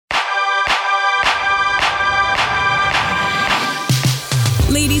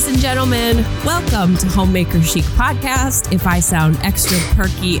Ladies and gentlemen, welcome to Homemaker Chic Podcast. If I sound extra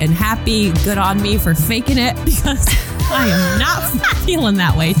perky and happy, good on me for faking it because I am not feeling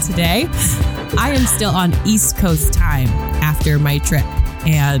that way today. I am still on East Coast time after my trip.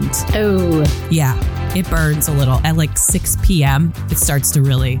 And yeah, it burns a little. At like 6 p.m., it starts to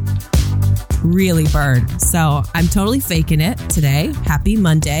really burn. So I'm totally faking it today. Happy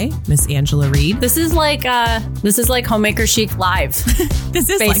Monday, Miss Angela Reed. This is like Homemaker Chic Live. This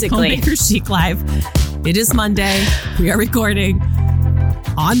is basically like Homemaker Chic Live. It is Monday. We are recording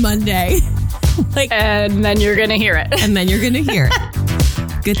on Monday. And then you're gonna hear it.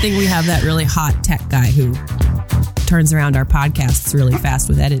 Good thing we have that really hot tech guy who turns around our podcasts really fast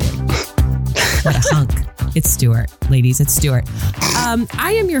with editing. What a hunk. It's Stuart. Ladies, it's Stuart.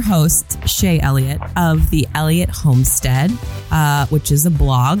 I am your host, Shay Elliott of the Elliott Homestead, which is a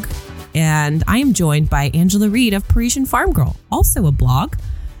blog. And I am joined by Angela Reed of Parisian Farm Girl, also a blog.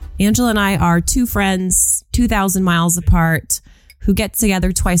 Angela and I are two friends, 2,000 miles apart, who get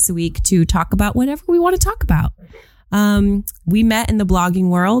together twice a week to talk about whatever we want to talk about. We met in the blogging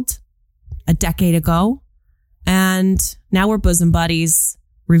world a decade ago, and now we're bosom buddies,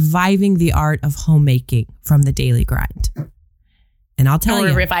 reviving the art of homemaking from the daily grind. And I'll tell you.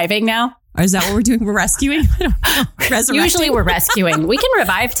 We're reviving now? Or is that what we're doing? We're rescuing? I don't know. Resurrecting? Usually we're rescuing. We can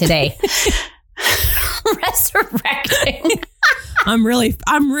revive today. Resurrecting. I'm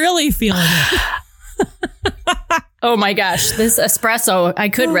really feeling it. Oh my gosh. This espresso, I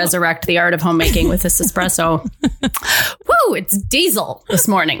could resurrect the art of homemaking with this espresso. Woo, it's diesel this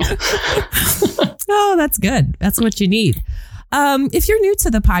morning. Oh, that's good. That's what you need. If you're new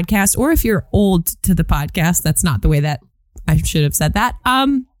to the podcast or if you're old to the podcast, that's not the way that I should have said that.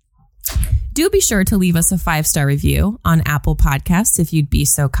 Do be sure to leave us a 5-star review on Apple Podcasts if you'd be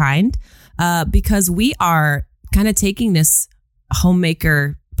so kind, because we are kind of taking this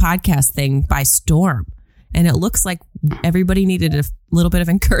homemaker podcast thing by storm. And it looks like everybody needed a little bit of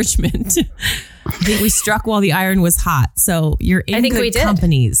encouragement. I think we struck while the iron was hot. So you're in good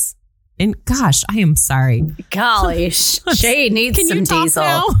companies. And gosh, I am sorry. Golly, Shay needs some diesel.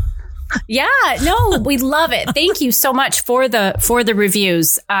 Now? Yeah, no, we love it. Thank you so much for the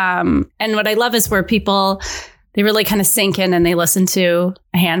reviews. And what I love is where people, they really kind of sink in and they listen to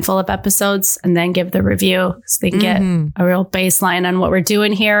a handful of episodes and then give the review so they can get a real baseline on what we're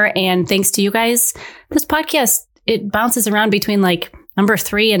doing here. And thanks to you guys, this podcast, it bounces around between like number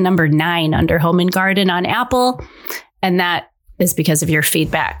 3 and number 9 under Home and Garden on Apple. And that is because of your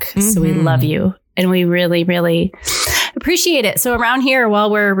feedback. So we love you and we really, really appreciate it. So around here,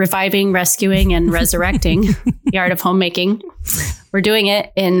 while we're reviving, rescuing, and resurrecting the art of homemaking, we're doing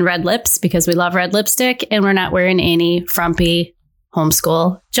it in red lips because we love red lipstick and we're not wearing any frumpy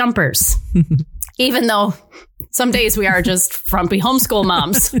homeschool jumpers. Even though some days we are just frumpy homeschool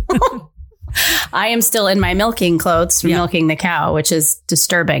moms. I am still in my milking clothes from milking the cow, which is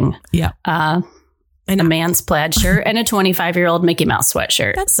disturbing. Yeah. And a man's plaid shirt and a 25-year-old Mickey Mouse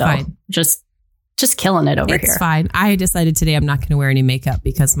sweatshirt. That's fine. Just killing it over here. It's fine. I decided today I'm not going to wear any makeup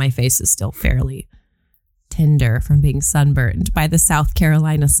because my face is still fairly tender from being sunburned by the South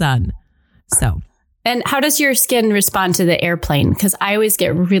Carolina sun. So. And how does your skin respond to the airplane? Because I always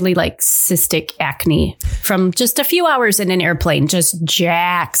get really like cystic acne from just a few hours in an airplane, just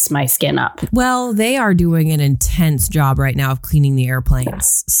jacks my skin up. Well, they are doing an intense job right now of cleaning the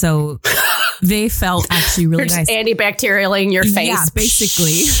airplanes. So they felt actually really nice. Antibacterialing your face. Yeah,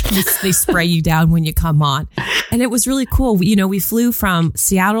 basically. They spray you down when you come on. And it was really cool. We flew from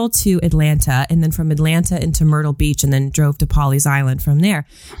Seattle to Atlanta and then from Atlanta into Myrtle Beach and then drove to Pawleys Island from there.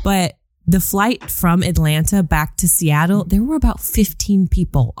 But the flight from Atlanta back to Seattle, there were about 15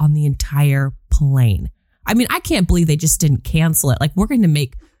 people on the entire plane. I mean, I can't believe they just didn't cancel it. Like,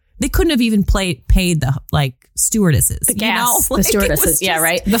 they couldn't have even paid the stewardesses. The gas, the stewardesses. Yeah,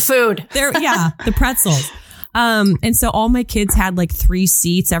 right. The food. The pretzels. And so all my kids had like 3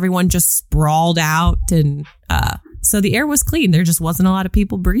 seats. Everyone just sprawled out. And so the air was clean. There just wasn't a lot of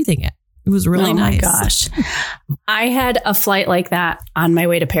people breathing it. It was really nice. Oh my gosh. I had a flight like that on my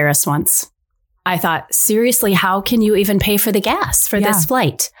way to Paris once. I thought, seriously, how can you even pay for the gas for this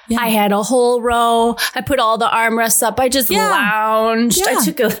flight? Yeah. I had a whole row. I put all the armrests up. I just lounged.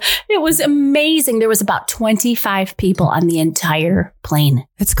 Yeah. It was amazing. There was about 25 people on the entire plane.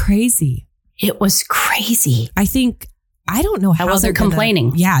 It's crazy. It was crazy. I don't know how. I wasn't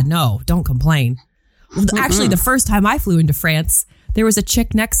complaining. Yeah, no, don't complain. Actually, the first time I flew into France, there was a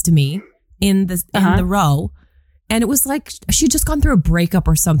chick next to me in the row. And it was like she'd just gone through a breakup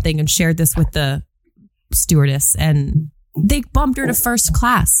or something and shared this with the stewardess. And they bumped her to first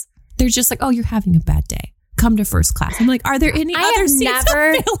class. They're just like, oh, you're having a bad day. come to first class. I'm like, are there any other seats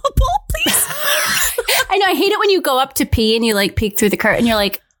available, please? I know. I hate it when you go up to pee and you like peek through the curtain and you're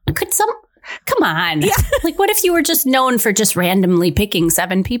like, come on. Yeah. Like, what if you were just known for just randomly picking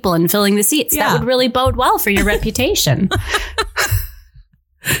 7 people and filling the seats? Yeah. That would really bode well for your reputation.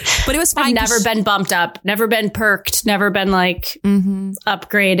 But it was fine. I've never been bumped up, never been perked, never been like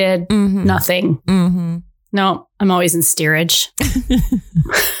upgraded, nothing. No, I'm always in steerage.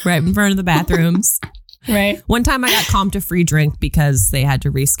 Right in front of the bathrooms. Right. One time I got comped a free drink because they had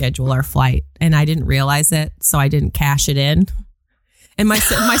to reschedule our flight and I didn't realize it. So I didn't cash it in. And my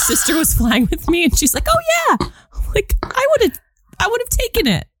sister was flying with me and she's like, oh yeah. I'm like, I would have taken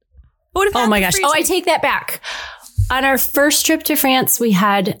it. Oh my gosh. Oh, I take that back. On our first trip to France, we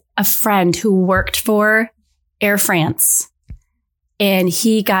had a friend who worked for Air France and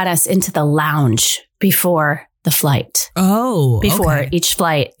he got us into the lounge before the flight. Oh, before each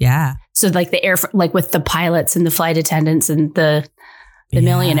flight. Yeah. So like like with the pilots and the flight attendants and the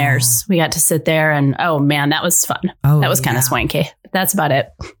millionaires, we got to sit there and oh man, that was fun. Oh, that was kind of swanky. But that's about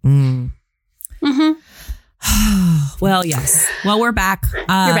it. Well, yes. Well, we're back. You're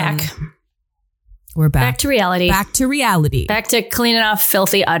back. We're back. Back to reality. Back to reality. Back to cleaning off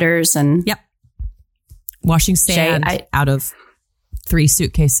filthy udders and washing sand out of 3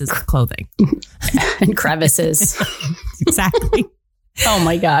 suitcases of clothing and crevices. Exactly. Oh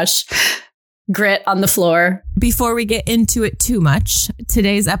my gosh. Grit on the floor. Before we get into it too much,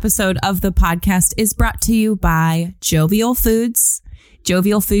 today's episode of the podcast is brought to you by Jovial Foods.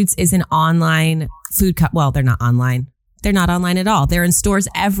 Jovial Foods is an online food well, they're not online. They're not online at all. They're in stores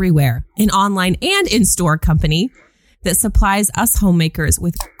everywhere, an online and in-store company that supplies us homemakers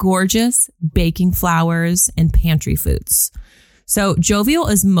with gorgeous baking flours and pantry foods. So Jovial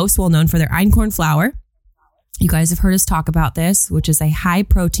is most well known for their einkorn flour. You guys have heard us talk about this, which is a high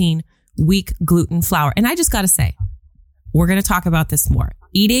protein, weak gluten flour. And I just got to say, we're going to talk about this more.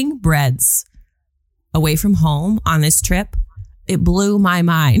 Eating breads away from home on this trip, it blew my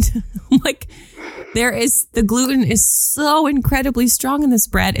mind. Like, the gluten is so incredibly strong in this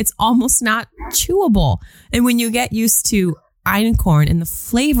bread. It's almost not chewable. And when you get used to einkorn and the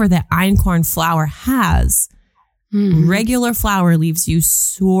flavor that einkorn flour has, regular flour leaves you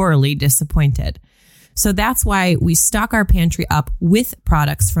sorely disappointed. So that's why we stock our pantry up with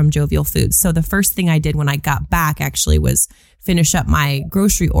products from Jovial Foods. So the first thing I did when I got back actually was finish up my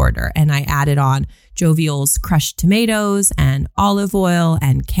grocery order. And I added on Jovial's crushed tomatoes and olive oil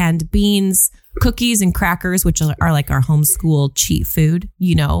and canned beans, cookies and crackers, which are like our homeschool cheat food,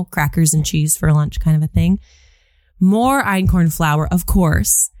 crackers and cheese for lunch kind of a thing. More einkorn flour, of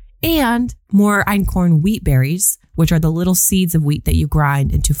course, and more einkorn wheat berries, which are the little seeds of wheat that you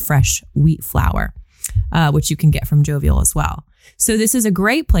grind into fresh wheat flour, which you can get from Jovial as well. So this is a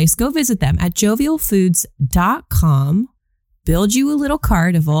great place. Go visit them at jovialfoods.com. Build you a little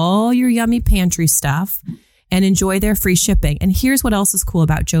cart of all your yummy pantry stuff and enjoy their free shipping. And here's what else is cool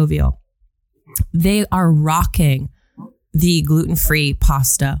about Jovial. They are rocking the gluten-free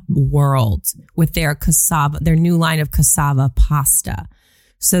pasta world with their new line of cassava pasta.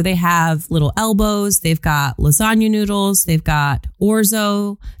 So they have little elbows, they've got lasagna noodles, they've got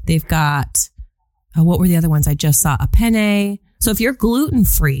orzo, they've got, what were the other ones I just saw? A penne. So if you're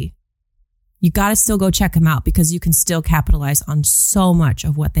gluten-free, you got to still go check them out because you can still capitalize on so much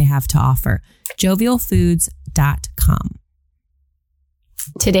of what they have to offer. Jovialfoods.com.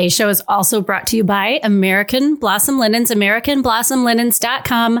 Today's show is also brought to you by American Blossom Linens,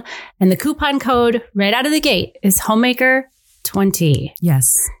 AmericanBlossomLinens.com. And the coupon code right out of the gate is Homemaker20.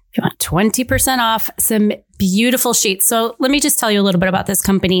 Yes. If you want 20% off some beautiful sheets. So let me just tell you a little bit about this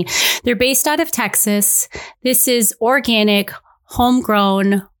company. They're based out of Texas. This is organic,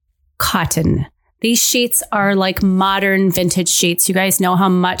 homegrown cotton. These sheets are like modern vintage sheets. You guys know how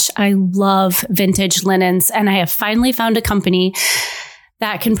much I love vintage linens. And I have finally found a company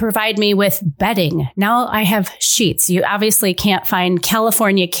that can provide me with bedding. Now I have sheets. You obviously can't find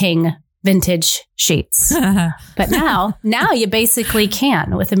California King vintage sheets. But now you basically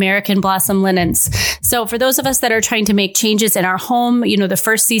can with American Blossom Linens. So for those of us that are trying to make changes in our home, the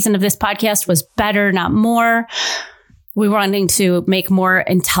first season of this podcast was better, not more. We were wanting to make more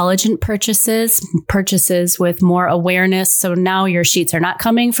intelligent purchases with more awareness. So now your sheets are not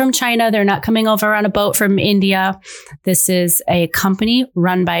coming from China. They're not coming over on a boat from India. This is a company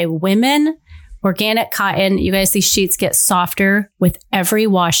run by women, organic cotton. You guys, these sheets get softer with every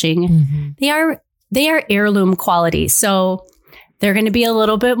washing. Mm-hmm. They are heirloom quality. So they're going to be a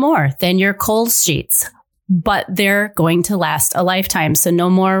little bit more than your Kohl's sheets, but they're going to last a lifetime. So no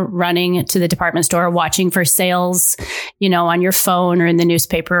more running to the department store, watching for sales, on your phone or in the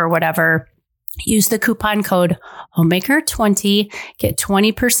newspaper or whatever. Use the coupon code Homemaker20, get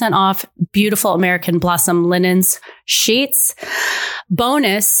 20% off beautiful American Blossom linens sheets.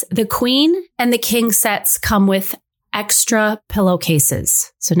 Bonus, the queen and the king sets come with extra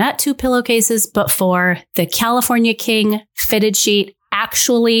pillowcases. So not 2 pillowcases, but 4. The California King fitted sheet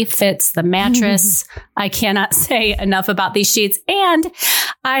actually fits the mattress. I cannot say enough about these sheets. And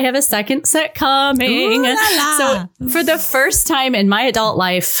I have a second set coming. Ooh, la, la. So for the first time in my adult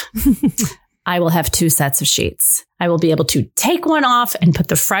life, I will have 2 sets of sheets. I will be able to take one off and put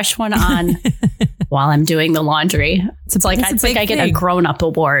the fresh one on while I'm doing the laundry. It's like I get a grown-up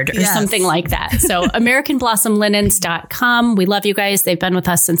award or something like that. So AmericanBlossomLinens.com. We love you guys. They've been with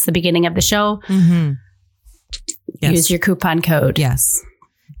us since the beginning of the show. Mm-hmm. Yes. Use your coupon code. Yes.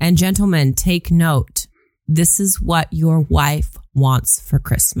 And gentlemen, take note. This is what your wife wants for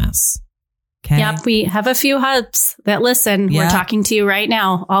Christmas. Okay. Yep. We have a few hubs that listen. Yep. We're talking to you right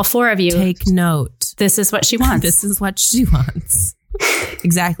now. All 4 of you. Take note. This is what she wants. This is what she wants.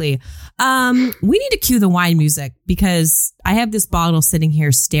 Exactly. We need to cue the wine music because I have this bottle sitting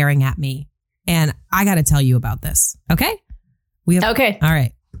here staring at me and I got to tell you about this. Okay. Okay. All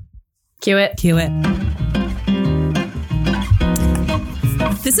right. Cue it. Cue it.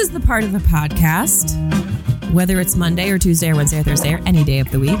 This is the part of the podcast, whether it's Monday or Tuesday or Wednesday or Thursday or any day of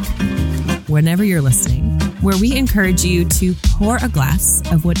the week, whenever you're listening, where we encourage you to pour a glass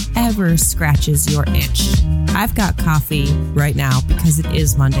of whatever scratches your itch. I've got coffee right now because it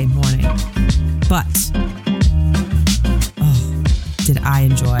is Monday morning, but did I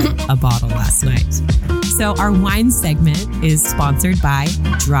enjoy a bottle last night. So our wine segment is sponsored by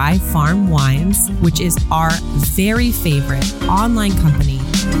Dry Farm Wines, which is our very favorite online company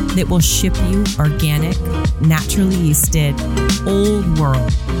that will ship you organic, naturally yeasted, old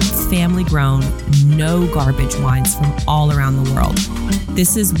world, family grown, no garbage wines from all around the world.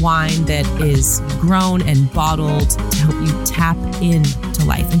 This is wine that is grown and bottled to help you tap into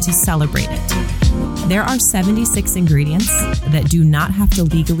life and to celebrate it. There are 76 ingredients that do not have to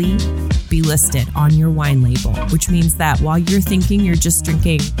legally be listed on your wine label, which means that while you're thinking you're just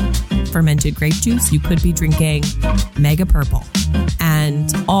drinking fermented grape juice, you could be drinking Mega Purple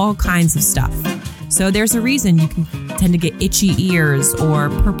and all kinds of stuff. So there's a reason you can tend to get itchy ears or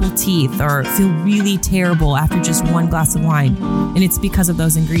purple teeth or feel really terrible after just one glass of wine. And it's because of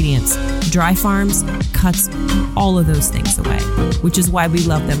those ingredients. Dry Farms cuts all of those things away, which is why we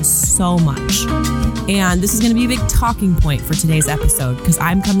love them so much. And this is going to be a big talking point for today's episode because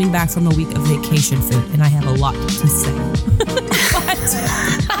I'm coming back from a week of vacation food and I have a lot to say. But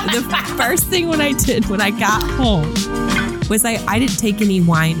the first thing when I did when I got home was I didn't take any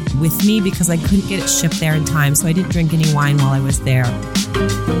wine with me because I couldn't get it shipped there in time. So I didn't drink any wine while I was there.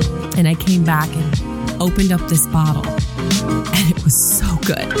 And I came back and opened up this bottle and it was so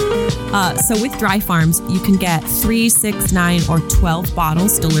good. So with Dry Farms, you can get 3, 6, 9, or 12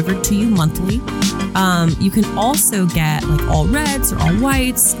 bottles delivered to you monthly. You can also get like all reds or all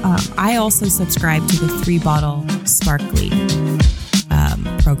whites. I also subscribe to the 3-bottle sparkly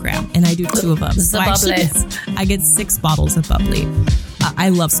program, and I do 2 of them. So I get 6 bottles of bubbly. I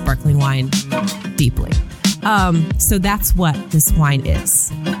love sparkling wine deeply. So that's what this wine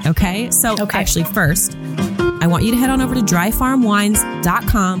is. Okay. So actually first, I want you to head on over to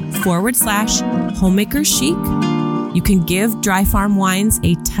dryfarmwines.com/homemaker chic. You can give Dry Farm Wines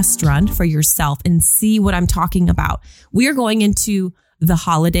a test run for yourself and see what I'm talking about. We are going into the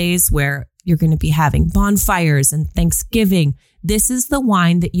holidays where you're going to be having bonfires and Thanksgiving. This is the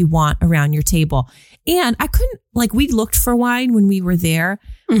wine that you want around your table. And I couldn't, we looked for wine when we were there.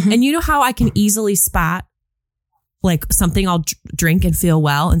 Mm-hmm. And you know how I can easily spot something I'll drink and feel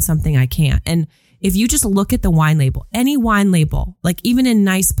well and something I can't. And if you just look at the wine label, any wine label, even in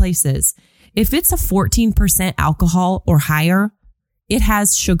nice places, if it's a 14% alcohol or higher, it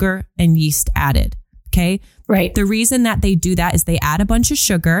has sugar and yeast added. Okay. Right. The reason that they do that is they add a bunch of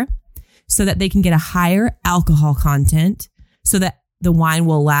sugar so that they can get a higher alcohol content so that the wine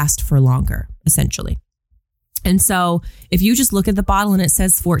will last for longer, essentially. And so if you just look at the bottle and it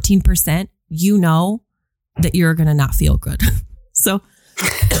says 14%, you know that you're going to not feel good. So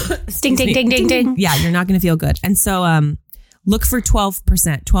ding, ding, ding, ding, ding. Yeah, you're not going to feel good. And so look for 12%,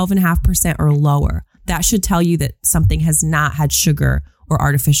 12.5% or lower. That should tell you that something has not had sugar or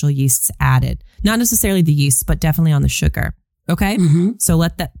artificial yeasts added. Not necessarily the yeast, but definitely on the sugar. Okay. Mm-hmm. So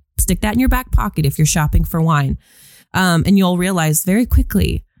stick that in your back pocket if you're shopping for wine. And you'll realize very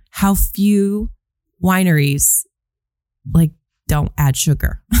quickly how few wineries don't add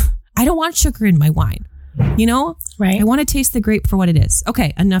sugar. I don't want sugar in my wine. Right. I want to taste the grape for what it is.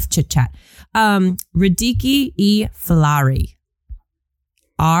 Okay. Enough chit chat. Radicchi e Filari.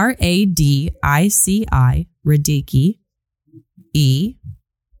 Radici, Radiki, E,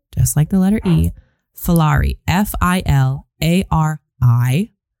 just like the letter E, Filari, Filari.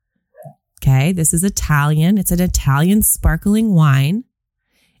 Okay, this is Italian. It's an Italian sparkling wine.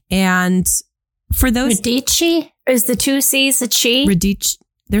 And for those... Radici? Is the 2 C's a chi? Radici.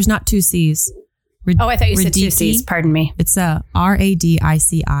 There's not 2 C's. I thought you said 2 C's. Pardon me. It's a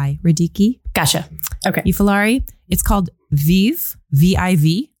Radici, Radiki. Gotcha. Okay. Filari. It's called Viv,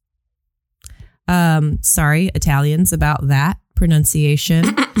 V-I-V. Sorry, Italians, about that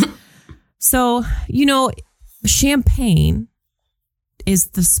pronunciation. So, Champagne is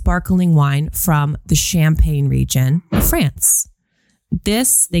the sparkling wine from the Champagne region of France.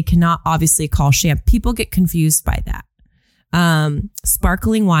 This, they cannot obviously call champagne. People get confused by that.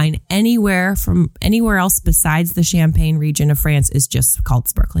 Sparkling wine anywhere else besides the Champagne region of France is just called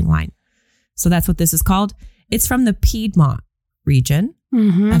sparkling wine. So that's what this is called. It's from the Piedmont region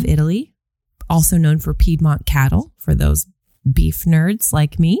of Italy, also known for Piedmont cattle, for those beef nerds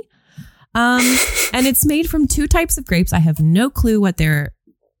like me. And it's made from 2 types of grapes. I have no clue what they're,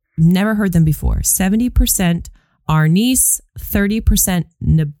 never heard them before. 70% Arnis, 30%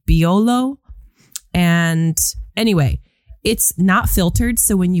 Nebbiolo. And anyway, it's not filtered.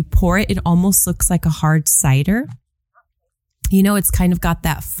 So when you pour it, it almost looks like a hard cider. It's kind of got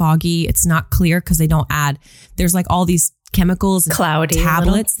that foggy, it's not clear because they don't add, there's like all these chemicals and cloudy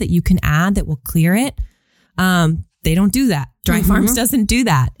tablets that you can add that will clear it. They don't do that. Dry Farms doesn't do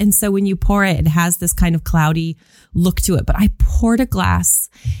that. And so when you pour it, it has this kind of cloudy look to it. But I poured a glass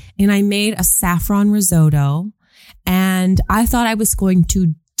and I made a saffron risotto and I thought I was going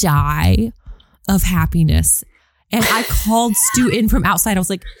to die of happiness. And I called Stu in from outside. I was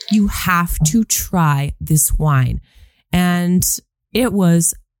like, you have to try this wine. And it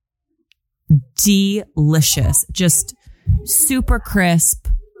was delicious. Just super crisp,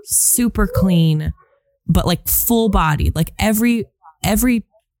 super clean, but like full bodied. Like every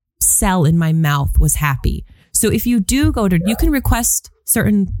cell in my mouth was happy. So if you do you can request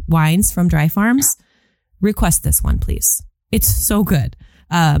certain wines from Dry Farms. Request this one, please. It's so good.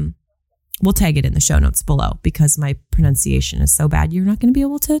 We'll tag it in the show notes below because my pronunciation is so bad. You're not going to be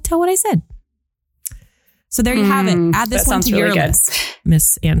able to tell what I said. So there you have it. Add this one to your list,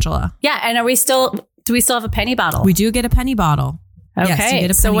 Miss Angela. Yeah. And do we still have a penny bottle? We do get a penny bottle. Okay. Yes, you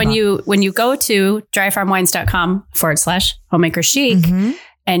get a so penny bottle. when you go to dryfarmwines.com/homemaker chic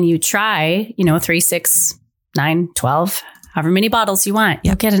and you try, 3, 6, 9, 12, however many bottles you want,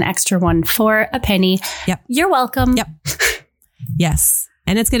 you'll get an extra one for a penny. Yep. You're welcome. Yep. Yes.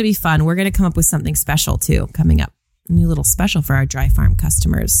 And it's going to be fun. We're going to come up with something special too, coming up. A new little special for our Dry Farm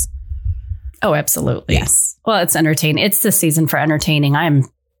customers. Oh, absolutely. Yes. Well, it's entertaining. It's the season for entertaining. I'm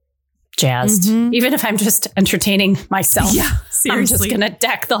jazzed. Even if I'm just entertaining myself. Yeah, seriously. I'm just going to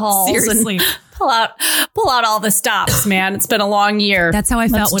deck the halls seriously. And pull out all the stops, man. It's been a long year. That's how I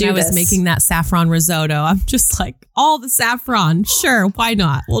felt when I was making that saffron risotto. I'm just like, all the saffron. Sure, why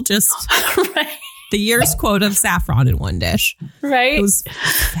not? We'll just... Right. The year's quota of saffron in one dish. Right. It was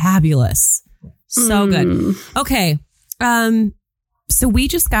fabulous. So good. Okay. So we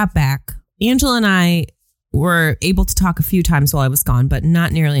just got back. Angela and I were able to talk a few times while I was gone, but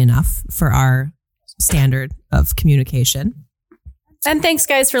not nearly enough for our standard of communication. And thanks,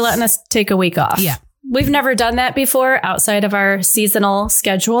 guys, for letting us take a week off. Yeah. We've never done that before outside of our seasonal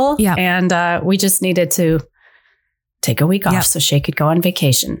schedule. Yeah. And we just needed to take a week off so Shay could go on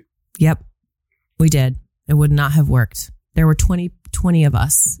vacation. Yep. We did. It would not have worked. There were 20 of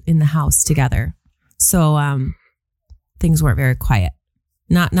us in the house together. So things weren't very quiet.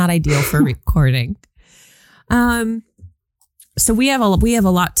 Not ideal for recording. So we have a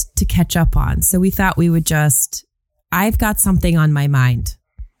lot to catch up on. So we thought we would I've got something on my mind.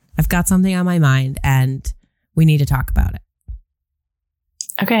 And we need to talk about it.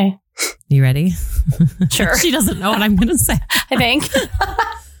 Okay. You ready? Sure. She doesn't know what I'm going to say. I think.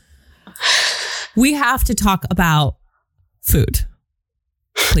 We have to talk about food.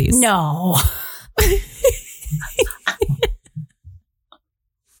 Please. No.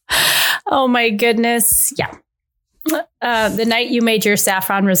 Oh my goodness. Yeah. The night you made your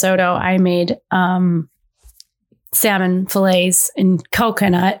saffron risotto, I made salmon fillets and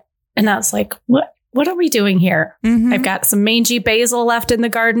coconut. And I was like, what are we doing here? Mm-hmm. I've got some mangy basil left in the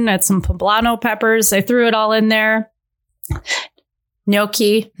garden. I had some poblano peppers. I threw it all in there.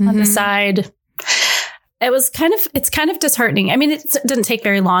 Gnocchi on the side. It's kind of disheartening. I mean, it didn't take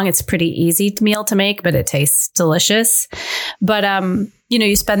very long. It's a pretty easy meal to make, but it tastes delicious. But,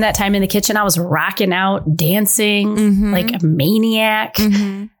 you spend that time in the kitchen. I was rocking out, dancing like a maniac.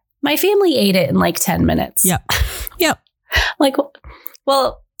 Mm-hmm. My family ate it in like 10 minutes. Yep. Like,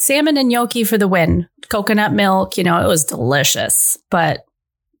 Well, salmon and gnocchi for the win. Coconut milk, it was delicious. But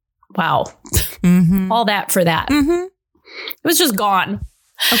wow. All that for that. It was just gone.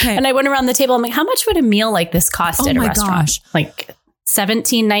 Okay. And I went around the table. I'm like, how much would a meal like this cost at a restaurant? Gosh. Like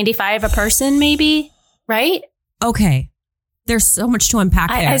 $17.95 a person, maybe? Right? Okay. There's so much to unpack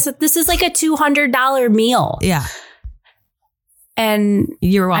there. I said, this is like a $200 meal. Yeah. And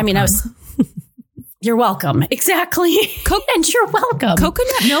you're welcome. You're welcome. Exactly. And you're welcome.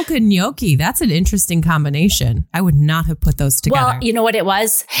 Coconut milk and gnocchi. That's an interesting combination. I would not have put those together. Well, you know what it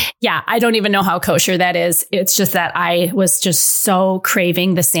was? Yeah. I don't even know how kosher that is. It's just that I was just so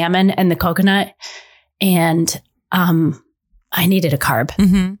craving the salmon and the coconut, and I needed a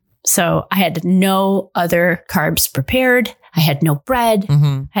carb. So I had no other carbs prepared. I had no bread.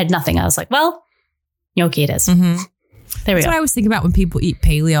 I had nothing. I was like, well, gnocchi it is. There we go. That's what I was thinking about when people eat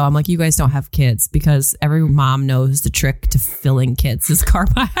paleo. I'm like, you guys don't have kids, because every mom knows the trick to filling kids is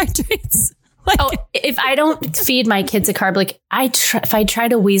carbohydrates. If I don't feed my kids a carb, like if I try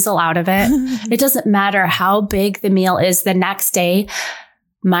to weasel out of it, it doesn't matter how big the meal is. The next day,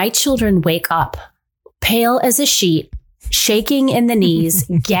 my children wake up pale as a sheet, shaking in the knees,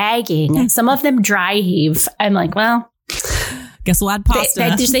 gagging. Some of them dry heave. I'm like, well, guess we'll add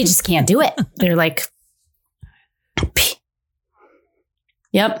pasta. They just can't do it. They're like,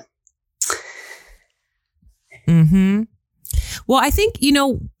 yep. Well, I think,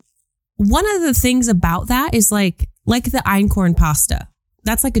 one of the things about that is like the einkorn pasta.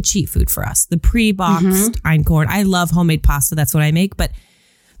 That's like a cheat food for us. The pre-boxed einkorn. I love homemade pasta. That's what I make. But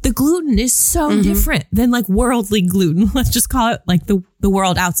the gluten is so different than like worldly gluten. Let's just call it like the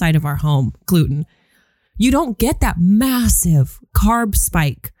world outside of our home gluten. You don't get that massive carb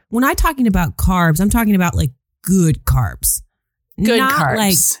spike. When I'm talking about carbs, I'm talking about like good carbs. Not carbs.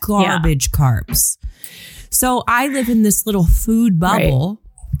 Like garbage carbs. So I live in this little food bubble,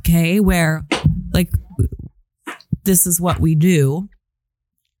 okay, where like this is what we do.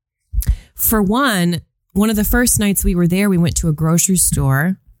 For one of the first nights we were there, we went to a grocery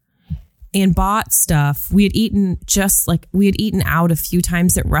store and bought stuff. We had eaten out a few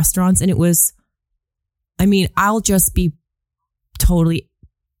times at restaurants, and it was, I'll just be totally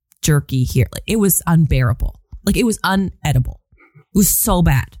jerky here. Like, it was unbearable. Like, it was unedible. It was so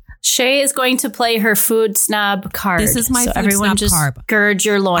bad. Shay is going to play her food snob card. This is my food everyone snob just carb. Gird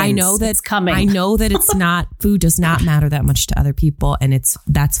your loins. I know that's coming. I know that it's not, food does not matter that much to other people, and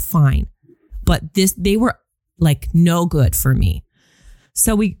that's fine. But they were like no good for me.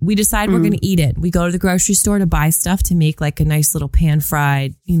 So we decide we're going to eat it. We go to the grocery store to buy stuff to make like a nice little pan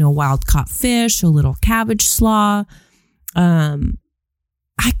fried, wild caught fish, a little cabbage slaw.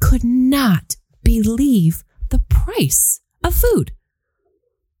 I could not believe the price of food.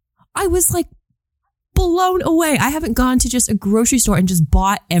 I was like blown away. I haven't gone to just a grocery store and just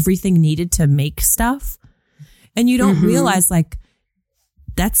bought everything needed to make stuff. And you don't realize like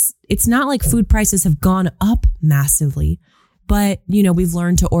it's not like food prices have gone up massively, but we've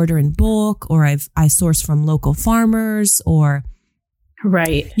learned to order in bulk, or I source from local farmers, or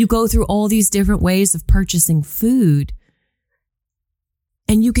you go through all these different ways of purchasing food,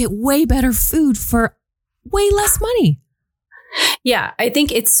 and you get way better food for way less money. Yeah, I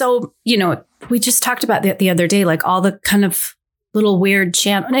think it's so, we just talked about that the other day, like all the kind of little weird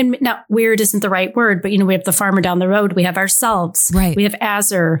channel. And not weird isn't the right word, but, we have the farmer down the road. We have ourselves. Right. We have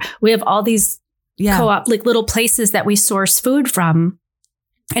Azure. We have all these co-op, like little places that we source food from.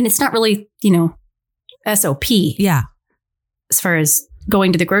 And it's not really, SOP. Yeah. As far as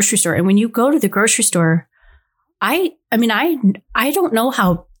going to the grocery store. And when you go to the grocery store, I don't know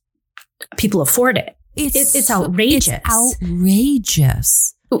how people afford it. It's outrageous. It's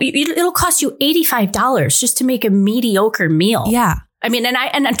outrageous. It'll cost you $85 just to make a mediocre meal. Yeah. And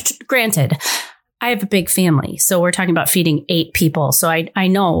granted, I have a big family, so we're talking about feeding 8 people. So I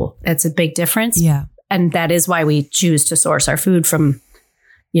know that's a big difference. Yeah. And that is why we choose to source our food from,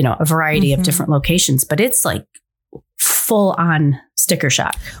 a variety of different locations. But it's like full on sticker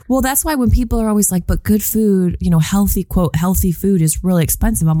shock. Well, that's why when people are always like, but good food, healthy, quote, healthy food is really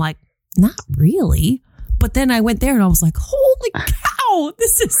expensive. I'm like, not really. But then I went there and I was like, holy cow,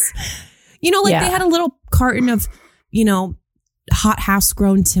 this is, they had a little carton of, hot house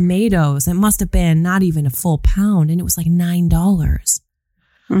grown tomatoes. It must have been not even a full pound. And it was like $9.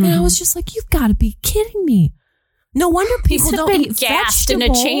 And I was just like, you've got to be kidding me. No wonder people don't eat gassed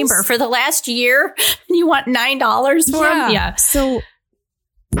vegetables. In a chamber for the last year and you want $9 for them? Yeah. So,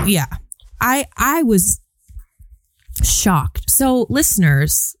 yeah, I was shocked. So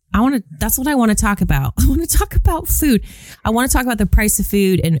listeners, that's what I want to talk about. I want to talk about food. I want to talk about the price of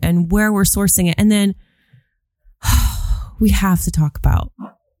food and where we're sourcing it. And then we have to talk about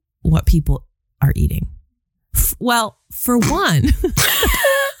what people are eating. Well, for one,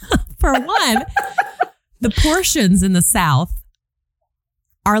 the portions in the South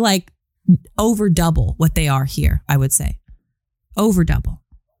are like over double what they are here, I would say. Over double.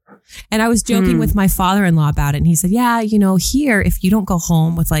 And I was joking with my father-in-law about it. And he said, yeah, you know, here, if you don't go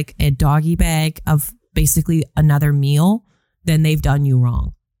home with like a doggy bag of basically another meal, then they've done you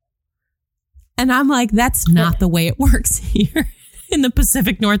wrong. And I'm like, that's not the way it works here in the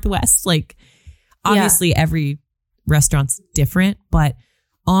Pacific Northwest. Like, obviously every restaurant's different, but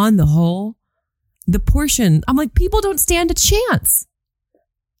on the whole, the portion, I'm like, people don't stand a chance.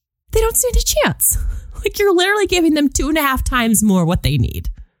 They don't stand a chance. Like, you're literally giving them 2.5 times more what they need.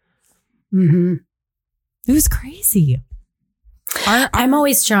 Mm-hmm. It was crazy. I'm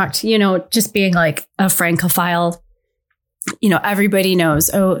always shocked, you know, just being like a Francophile. You know, everybody knows,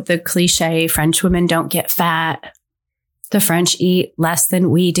 the cliche, French women don't get fat. The French eat less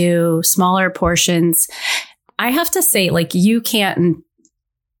than we do, smaller portions. I have to say, like, you can't,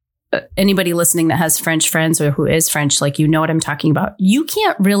 anybody listening that has French friends or who is French, like, you know what I'm talking about. You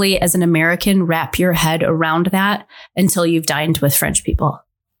can't really, as an American, wrap your head around that until you've dined with French people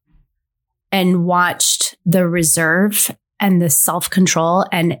and watched the reserve and the self-control.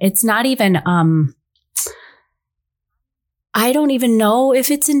 And it's not even, I don't even know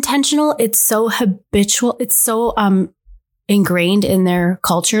if it's intentional. It's so habitual. It's so ingrained in their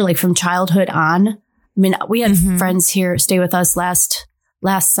culture, like from childhood on. I mean, we had friends here stay with us last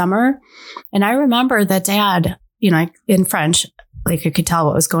summer. And I remember that dad, you know, in French, like I could tell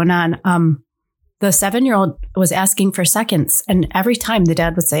what was going on. The 7-year-old was asking for seconds. And every time the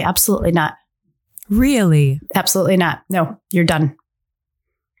dad would say, absolutely not. Really? Absolutely not. No, you're done.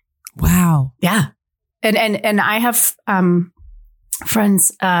 Wow. Yeah. And I have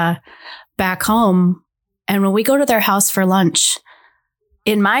friends back home, and when we go to their house for lunch,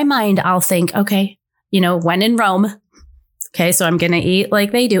 in my mind, I'll think, okay, you know, when in Rome, okay, so I'm going to eat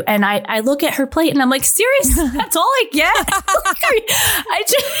like they do. And I look at her plate and I'm like, seriously, that's all I get?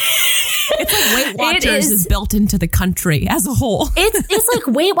 It's like Weight Watchers is built into the country as a whole. It's like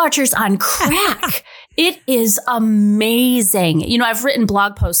Weight Watchers on crack. It is amazing. You know, I've written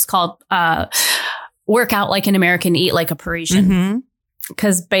blog posts called Work Out Like an American, Eat Like a Parisian.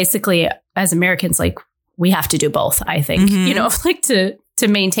 Because basically, as Americans, like, we have to do both, I think, you know, like to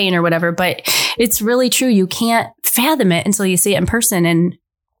maintain or whatever. But it's really true. You can't fathom it until you see it in person. And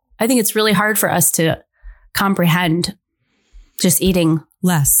I think it's really hard for us to comprehend just eating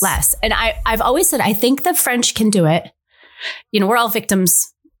less. And I've always said, I think the French can do it. You know, we're all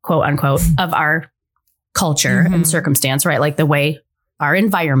victims, quote unquote, of our culture and circumstance, right? Like the way our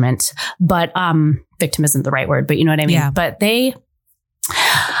environment, but victim isn't the right word, but you know what I mean? Yeah. But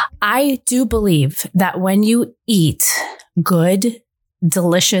I do believe that when you eat good,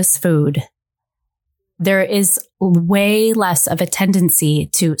 delicious food, there is way less of a tendency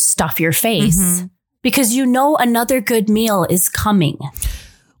to stuff your face because you know another good meal is coming.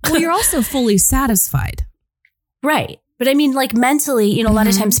 Well, you're also fully satisfied. Right. But I mean, like mentally, you know, a lot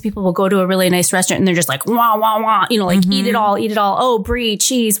of times people will go to a really nice restaurant and they're just like, wah, wah, wah, you know, like eat it all. Oh, brie,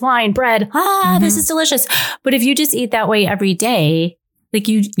 cheese, wine, bread. This is delicious. But if you just eat that way every day, like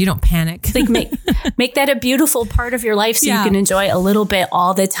you don't panic. Like make that a beautiful part of your life so you can enjoy a little bit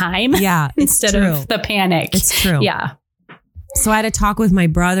all the time. Yeah. Instead of the panic. It's true. Yeah. So I had a talk with my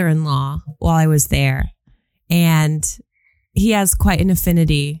brother-in-law while I was there, and he has quite an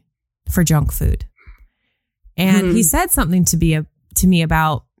affinity for junk food. And he said something to me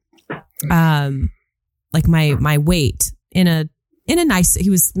about like my weight in a nice, he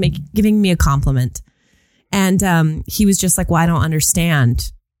was giving me a compliment. And he was just like, well, I don't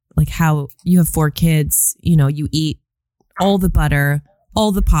understand like how you have 4 kids, you know, you eat all the butter,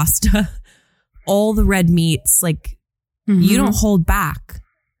 all the pasta, all the red meats, like you don't hold back.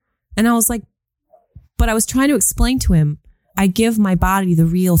 And I was like, but I was trying to explain to him, I give my body the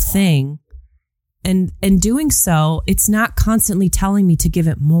real thing. And in doing so, it's not constantly telling me to give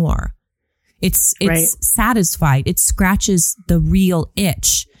it more. It's satisfied. It scratches the real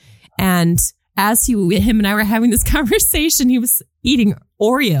itch. And as him and I were having this conversation, he was eating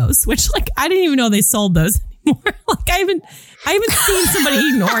Oreos, which like I didn't even know they sold those anymore. Like I haven't seen somebody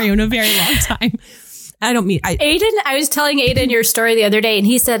eat an Oreo in a very long time. Aiden, I was telling Aiden your story the other day, and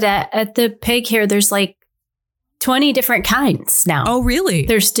he said at the pig here, there's like 20 different kinds now. Oh, really?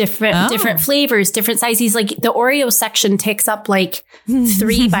 There's different flavors, different sizes. He's like, the Oreo section takes up like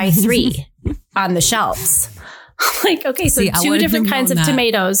 3 by 3 on the shelves. Like, okay, so 2 different kinds of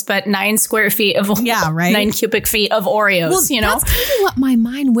tomatoes, but 9 square feet of 9 cubic feet of Oreos. Well, you know, that's kind of what my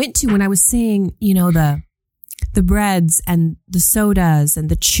mind went to when I was saying, you know, the the breads and the sodas and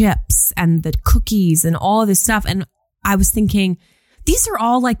the chips and the cookies and all this stuff. And I was thinking, these are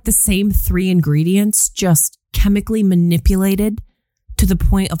all like the same 3 ingredients, just chemically manipulated to the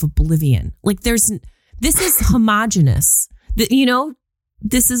point of oblivion. Like this is homogenous.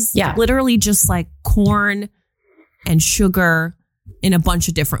 This is literally just like corn and sugar in a bunch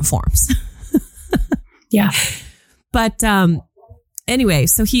of different forms. Yeah. But anyway,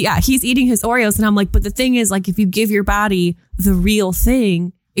 so he's eating his Oreos and I'm like, but the thing is, like, if you give your body the real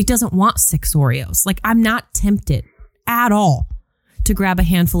thing, it doesn't want 6 Oreos. Like, I'm not tempted at all to grab a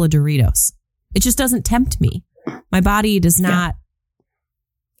handful of Doritos. It just doesn't tempt me. My body doesn't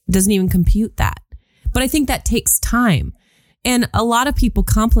even compute that. But I think that takes time. And a lot of people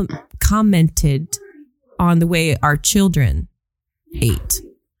commented on the way our children ate,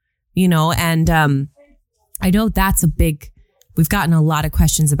 and I know that's we've gotten a lot of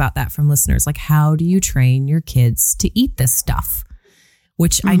questions about that from listeners. Like, how do you train your kids to eat this stuff?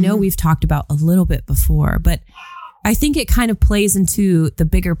 Which I know we've talked about a little bit before, but I think it kind of plays into the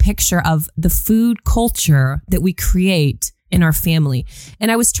bigger picture of the food culture that we create in our family.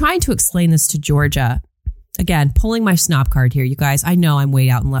 And I was trying to explain this to Georgia. Again, pulling my snob card here, you guys. I know I'm way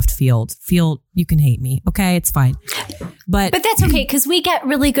out in left field. You can hate me. Okay, it's fine. But that's okay, because we get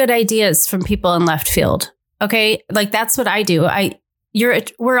really good ideas from people in left field. Okay, like that's what I do.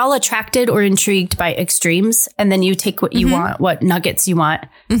 We're all attracted or intrigued by extremes, and then you take what you want, what nuggets you want,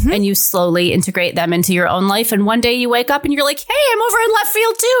 and you slowly integrate them into your own life. And one day you wake up and you're like, "Hey, I'm over in left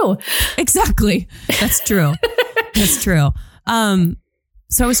field too." Exactly. That's true. That's true.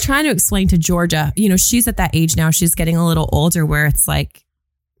 So I was trying to explain to Georgia, she's at that age now. She's getting a little older where it's like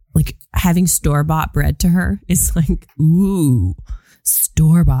having store-bought bread to her is like, ooh,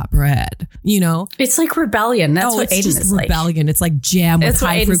 store-bought bread, It's like rebellion. That's what Aiden is like. Rebellion. It's like jam with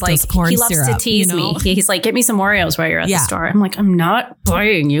high fructose corn syrup. He loves to tease me. He's like, get me some Oreos while you're at the store. I'm like, I'm not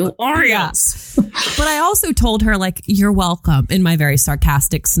buying you Oreos. But I also told her, like, you're welcome, in my very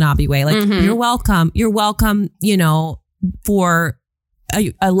sarcastic, snobby way. Like, you're welcome. You're welcome, for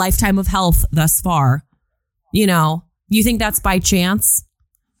a lifetime of health thus far. You think that's by chance?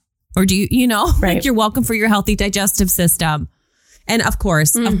 Or do you, right. Like, you're welcome for your healthy digestive system. And of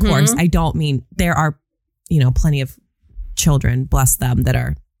course, I don't mean there are, plenty of children, bless them, that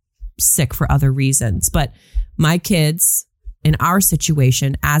are sick for other reasons. But my kids in our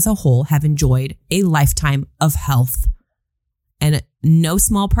situation as a whole have enjoyed a lifetime of health. And no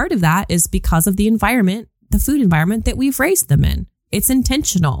small part of that is because of the environment, the food environment that we've raised them in. It's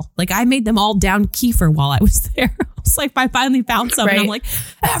intentional. Like, I made them all down kefir while I was there. It's like, I finally found some, and I'm like,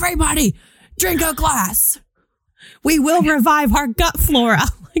 everybody drink a glass. We will revive our gut flora.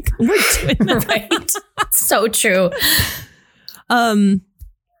 Like, we're doing that. Right. So true.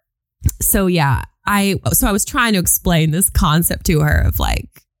 So yeah, I was trying to explain this concept to her of like,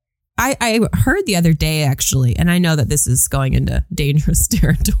 I heard the other day actually, and I know that this is going into dangerous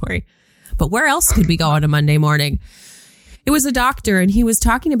territory, but where else could we go on a Monday morning? It was a doctor, and he was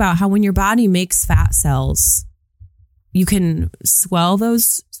talking about how when your body makes fat cells, you can swell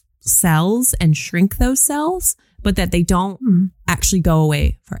those cells and shrink those cells, but that they don't actually go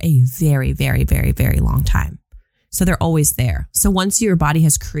away for a very, very, very, very long time. So they're always there. So once your body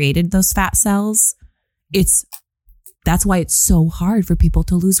has created those fat cells, that's why it's so hard for people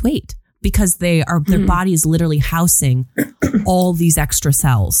to lose weight, because their body is literally housing all these extra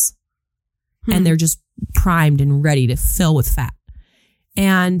cells, and they're just primed and ready to fill with fat.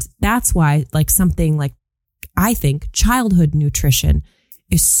 And that's why, like, something like, I think childhood nutrition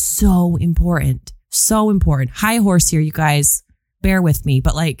is so important. So important. High horse here, you guys. Bear with me.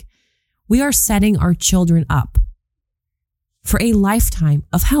 But like, we are setting our children up for a lifetime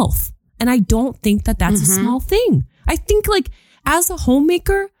of health. And I don't think that that's a small thing. I think, like, as a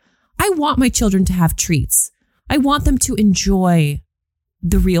homemaker, I want my children to have treats. I want them to enjoy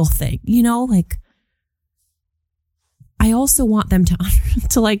the real thing, like, I also want them to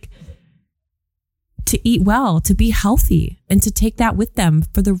eat well, to be healthy, and to take that with them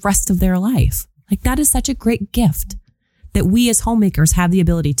for the rest of their life. Like, that is such a great gift that we as homemakers have the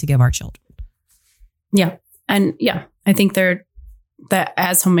ability to give our children. Yeah. And yeah, I think that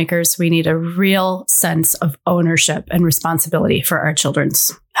as homemakers, we need a real sense of ownership and responsibility for our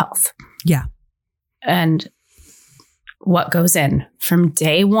children's health. Yeah. And what goes in from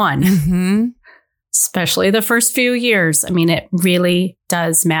day one, especially the first few years. I mean, it really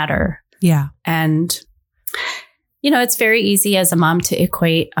does matter. Yeah. And, it's very easy as a mom to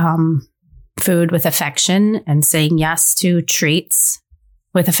equate food with affection and saying yes to treats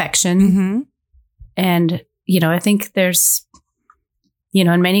with affection. And, I think there's,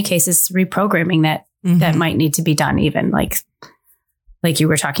 in many cases, reprogramming that that might need to be done, even like you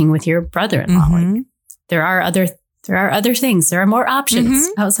were talking with your brother-in-law. Like, there are other things. There are more options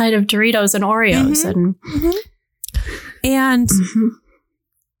outside of Doritos and Oreos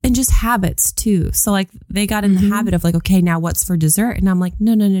and just habits too. So like they got in the habit of like, okay, now what's for dessert? And I'm like,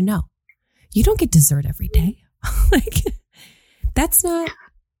 no. You don't get dessert every day. Like that's not,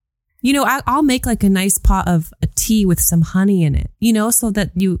 I'll make like a nice pot of a tea with some honey in it, so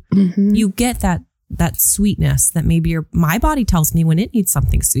that you get that sweetness that maybe my body tells me when it needs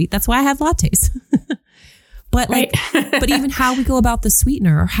something sweet. That's why I have lattes. But like, but even how we go about the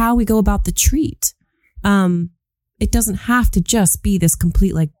sweetener or how we go about the treat, it doesn't have to just be this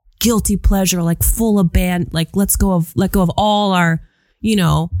complete like guilty pleasure, like full of like let go of all our,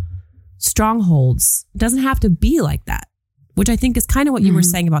 strongholds. It doesn't have to be like that, which I think is kind of what you were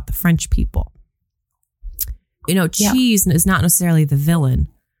saying about the French people. Cheese is not necessarily the villain.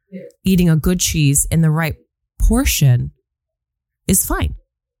 Eating a good cheese in the right portion is fine.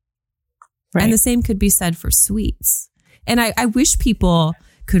 Right. And the same could be said for sweets. And I wish people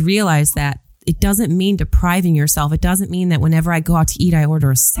could realize that it doesn't mean depriving yourself. It doesn't mean that whenever I go out to eat, I order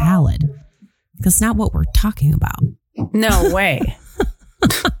a salad. That's not what we're talking about. No way.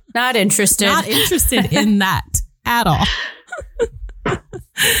 Not interested. Not interested in that at all.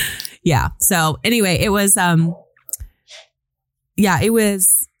 Yeah. So anyway, it was,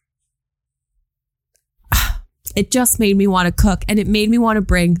 it just made me want to cook, and it made me want to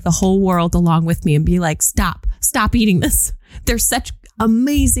bring the whole world along with me and be like, stop eating this. There's such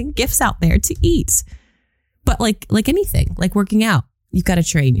amazing gifts out there to eat. But like anything, like working out, you've got to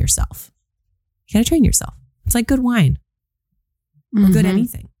train yourself. It's like good wine or good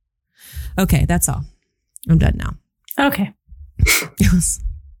anything. Okay, that's all. I'm done now. Okay. It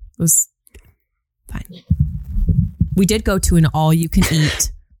was fine. We did go to an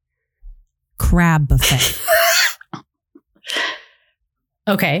all-you-can-eat crab buffet.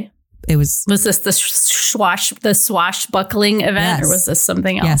 Okay. Was this the swashbuckling event, yes, or was this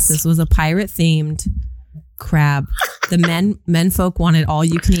something else? Yes, this was a pirate-themed crab. The men folk wanted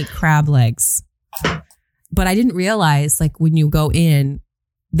all-you-can-eat crab legs. But I didn't realize, like, when you go in,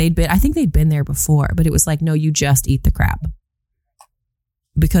 I think they'd been there before, but it was like, no, you just eat the crab.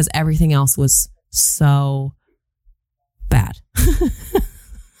 Because everything else was so bad.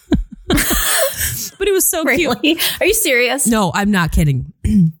 But it was so really cute. Are you serious? No, I'm not kidding.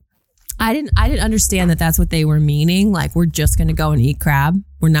 I didn't understand that that's what they were meaning. Like, we're just going to go and eat crab.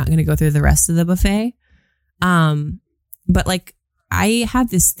 We're not going to go through the rest of the buffet. But like, I have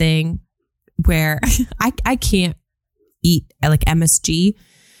this thing where I can't eat like MSG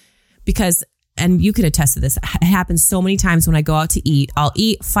because, and you could attest to this, it happens so many times when I go out to eat. I'll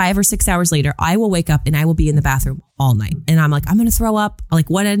eat 5 or 6 hours later. I will wake up and I will be in the bathroom all night. And I'm like, I'm going to throw up. Like,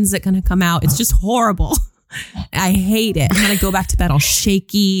 what end is it going to come out? It's just horrible. I hate it. And then I go back to bed all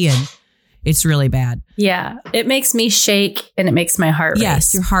shaky and it's really bad. Yeah. It makes me shake and it makes my heart race.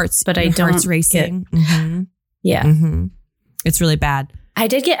 Yes, your heart's racing. Yeah. Mm-hmm. It's really bad. I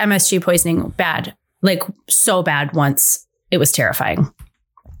did get MSG poisoning bad, like so bad once. It was terrifying.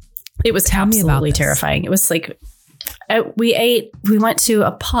 It was absolutely terrifying. It was like, we went to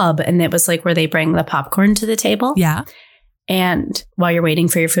a pub and it was like where they bring the popcorn to the table. Yeah. And while you're waiting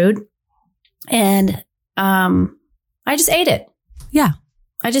for your food. And I just ate it. Yeah.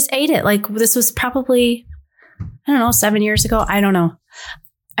 I just ate it. Like, this was probably, 7 years ago. I don't know.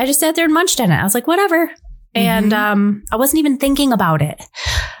 I just sat there and munched on it. I was like, whatever. And I wasn't even thinking about it.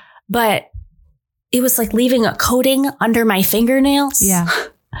 But it was like leaving a coating under my fingernails. Yeah.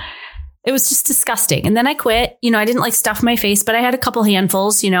 It was just disgusting. And then I quit. I didn't like stuff my face, but I had a couple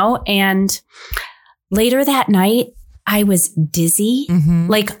handfuls, and later that night, I was dizzy,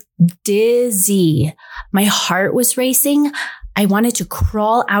 like dizzy. My heart was racing. I wanted to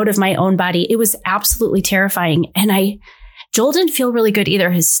crawl out of my own body. It was absolutely terrifying. And Joel didn't feel really good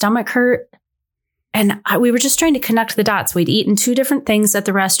either. His stomach hurt. And we were just trying to connect the dots. We'd eaten 2 different things at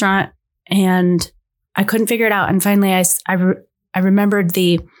the restaurant and I couldn't figure it out. And finally I remembered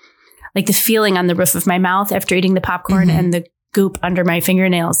the feeling on the roof of my mouth after eating the popcorn and the goop under my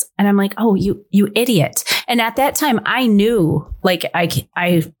fingernails. And I'm like, oh, you idiot. And at that time I knew, like,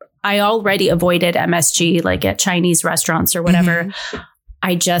 I already avoided MSG, like at Chinese restaurants or whatever.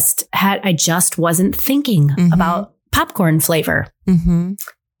 I just wasn't thinking about popcorn flavor.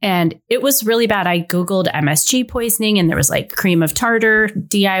 And it was really bad. I Googled MSG poisoning and there was like cream of tartar,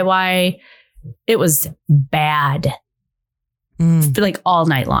 DIY. It was bad. Like all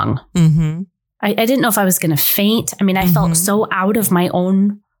night long. I didn't know if I was going to faint. I mean, I felt so out of my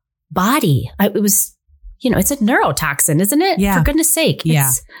own body. It was, it's a neurotoxin, isn't it? Yeah. For goodness sake.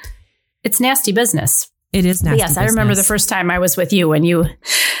 Yeah. it's nasty business. It is nasty business. I remember the first time I was with you when you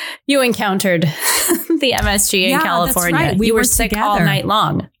encountered the MSG in California. That's right. We were sick together all night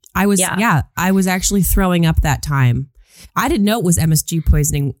long. I was actually throwing up that time. I didn't know it was MSG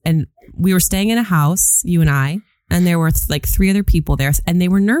poisoning. And we were staying in a house, you and I, and there were like 3 other people there, and they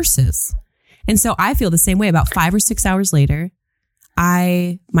were nurses. And so I feel the same way. About 5 or 6 hours later,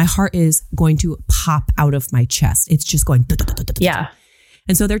 my heart is going to pop out of my chest. It's just going. Yeah.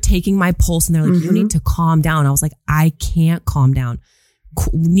 And so they're taking my pulse and they're like, you need to calm down. I was like, I can't calm down.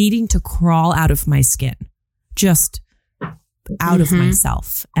 Needing to crawl out of my skin, just out of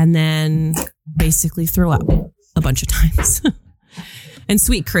myself. And then basically throw up a bunch of times. And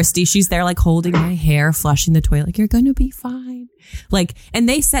sweet Christy, she's there like holding my hair, flushing the toilet, like, you're going to be fine. Like, and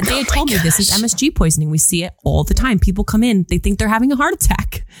they had told me this is MSG poisoning. We see it all the time. People come in, they think they're having a heart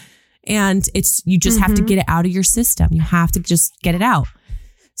attack. And you just have to get it out of your system. You have to just get it out.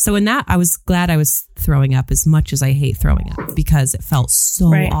 So in that, I was glad I was throwing up, as much as I hate throwing up, because it felt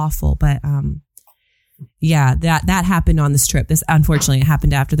so awful. But that happened on this trip. This, unfortunately, it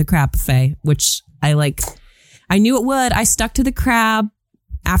happened after the crab buffet, which I knew it would. I stuck to the crab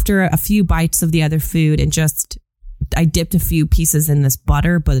after a few bites of the other food, and I dipped a few pieces in this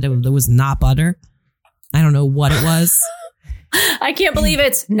butter, but it was not butter. I don't know what it was. I can't believe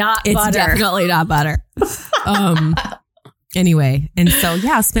it's not butter. It's definitely not butter. Anyway, and so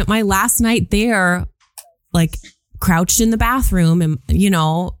I spent my last night there, like crouched in the bathroom, and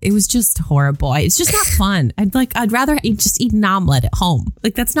it was just horrible. It's just not fun. I'd rather just eat an omelet at home.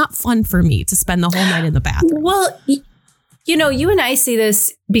 Like, that's not fun for me to spend the whole night in the bathroom. Well, you and I see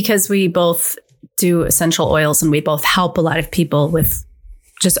this because we both do essential oils, and we both help a lot of people with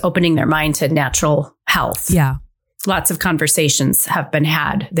just opening their mind to natural health. Yeah. Lots of conversations have been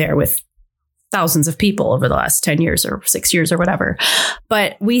had there with thousands of people over the last 10 years or 6 years or whatever.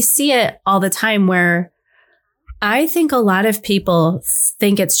 But we see it all the time, where I think a lot of people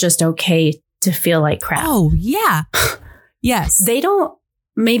think it's just okay to feel like crap. Oh, yeah. Yes. They don't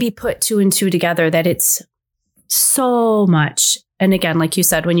maybe put 2 and 2 together, that it's so much. And again, like you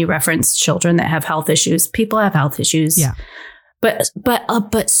said, when you reference children that have health issues, people have health issues. Yeah.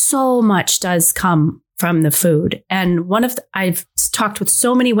 But so much does come from the food. And I've talked with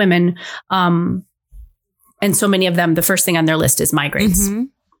so many women, and so many of them, the first thing on their list is migraines,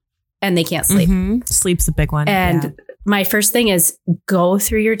 and they can't sleep. Sleep's a big one. And my first thing is go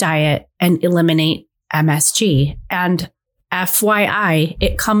through your diet and eliminate MSG. And FYI,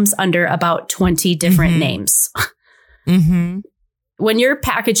 it comes under about 20 different names. When your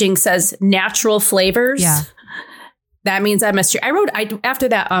packaging says natural flavors, that means MSG. After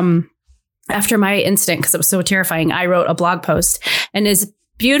that, after my incident, because it was so terrifying, I wrote a blog post, and as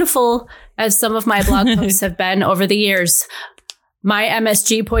beautiful as some of my blog posts have been over the years, my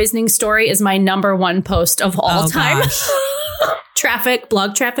MSG poisoning story is my number 1 post of all time.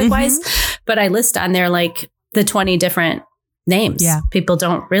 blog traffic wise. But I list on there like the 20 different names. Yeah. People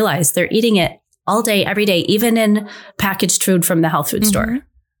don't realize they're eating it all day, every day, even in packaged food from the health food store.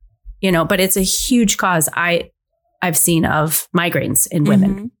 But it's a huge cause I've seen of migraines in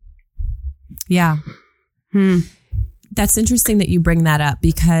women. Yeah. That's interesting that you bring that up,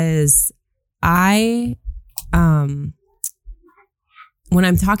 because I, when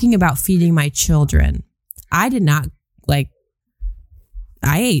I'm talking about feeding my children, I did not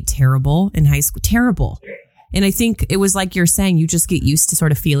I ate terrible in high school, terrible. And I think it was like you're saying, you just get used to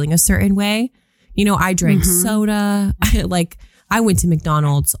sort of feeling a certain way. I drank soda. I went to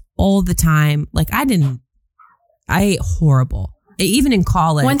McDonald's all the time. I ate horrible. Even in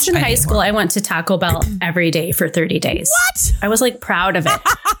college. Once in high school, I went to Taco Bell every day for 30 days. What? I was proud of it.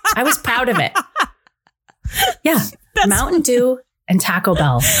 I was proud of it. Yeah. Mountain Dew and Taco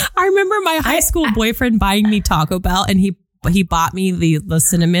Bell. I remember my high school boyfriend buying me Taco Bell, and he bought me the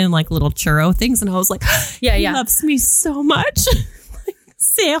cinnamon, little churro things. And I was like, he loves me so much.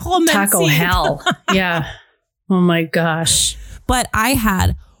 Taco hell. Yeah. Oh my gosh. But I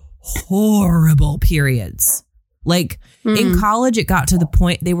had horrible periods. In college, it got to the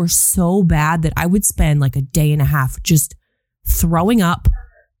point they were so bad that I would spend a day and a half just throwing up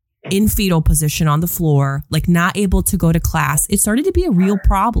in fetal position on the floor, not able to go to class. It started to be a real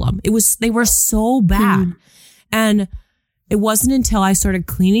problem. They were so bad. And it wasn't until I started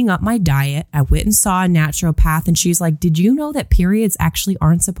cleaning up my diet, I went and saw a naturopath, and she's like, did you know that periods actually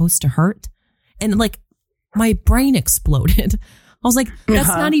aren't supposed to hurt? And my brain exploded. I was like,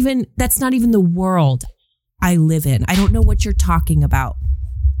 that's not even the world I live in. I don't know what you're talking about.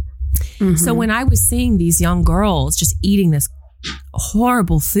 So when I was seeing these young girls just eating this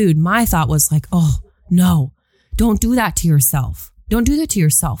horrible food, my thought was oh, no, don't do that to yourself. Don't do that to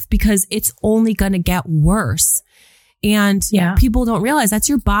yourself because it's only going to get worse. And people don't realize that's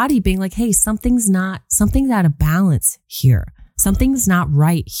your body being like, hey, something's out of balance here. Something's not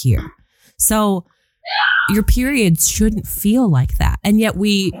right here. So your periods shouldn't feel like that. And yet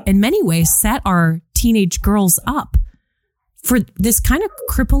we, in many ways, set our teenage girls up for this kind of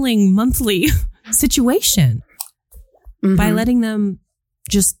crippling monthly situation by letting them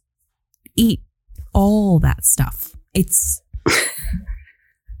just eat all that stuff. It's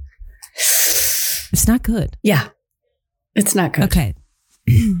not good. Yeah. It's not good. Okay.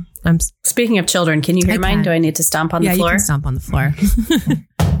 Speaking of children, can you hear mine? Do I need to stomp on the floor? Yeah, you can stomp on the floor.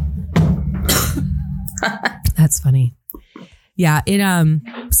 That's funny. Yeah.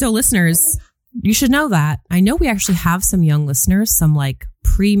 So listeners, you should know that. I know we actually have some young listeners, some like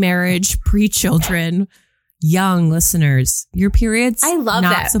pre-marriage, pre-children, young listeners. Your periods. I love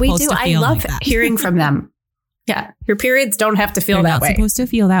that. We do. I love hearing from them. Yeah. Your periods don't have to feel that way. Not supposed to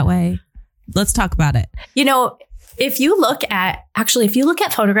feel that way. Let's talk about it. You know, if you look at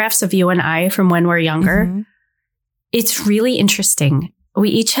photographs of you and I from when we're younger, it's really interesting. We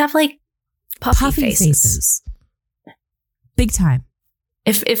each have like puffy faces. Big time.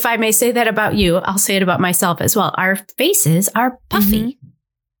 If I may say that about you, I'll say it about myself as well. Our faces are puffy.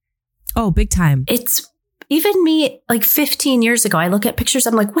 Oh, big time. It's even me like 15 years ago. I look at pictures.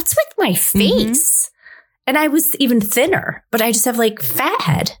 I'm like, what's with my face? And I was even thinner, but I just have like fat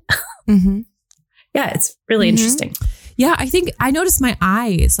head. Yeah, it's really interesting. Yeah, I think I noticed my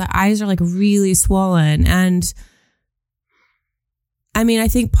eyes. The eyes are like really swollen. And I mean, I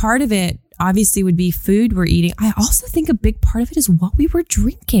think part of it obviously would be food we're eating. I also think a big part of it is what we were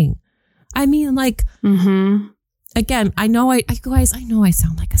drinking. I mean, like, again, I know I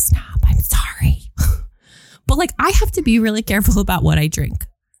sound like a snob. I'm sorry. But like, I have to be really careful about what I drink.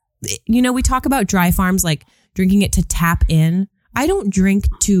 You know, we talk about dry farms, like drinking it to tap in. I don't drink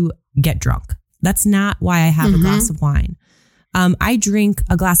to get drunk. That's not why I have a glass of wine. I drink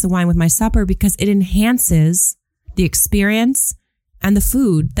a glass of wine with my supper because it enhances the experience and the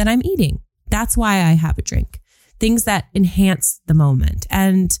food that I'm eating. That's why I have a drink. Things that enhance the moment.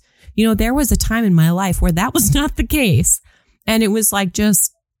 And, you know, there was a time in my life where that was not the case. And it was like,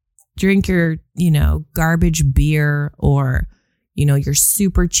 just drink your, you know, garbage beer or, you know, your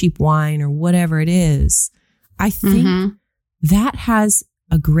super cheap wine or whatever it is. I think that has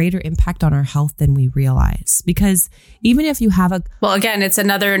a greater impact on our health than we realize. Because even if you have well, again, it's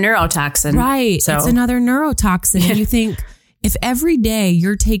another neurotoxin. Right. So. It's another neurotoxin. And you think if every day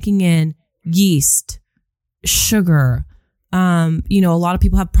you're taking in yeast, sugar, you know, a lot of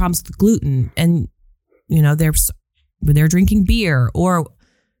people have problems with gluten and, you know, they're drinking beer or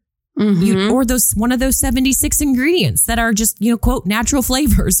one of those 76 ingredients that are just, you know, quote, natural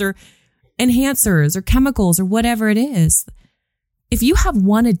flavors or enhancers or chemicals or whatever it is. If you have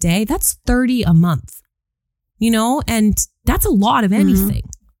one a day, that's 30 a month, you know, and that's a lot of anything.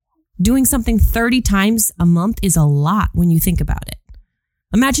 Doing something 30 times a month is a lot when you think about it.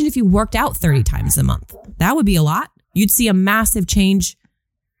 Imagine if you worked out 30 times a month. That would be a lot. You'd see a massive change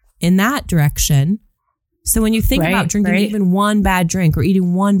in that direction. So when you think about drinking even one bad drink or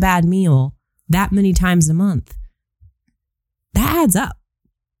eating one bad meal that many times a month, that adds up.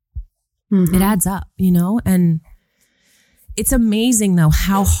 It adds up, you know, and it's amazing, though,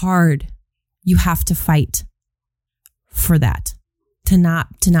 how hard you have to fight for that, to not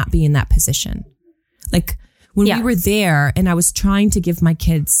be in that position. Like when we were there and I was trying to give my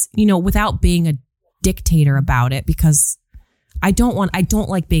kids, you know, without being a dictator about it, because I don't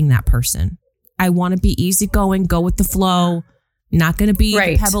like being that person. I want to be easygoing, go with the flow, not going to be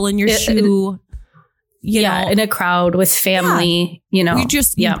a pebble in your shoe. You know, in a crowd with family, you know,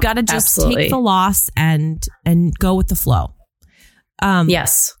 you've got to just take the loss and go with the flow.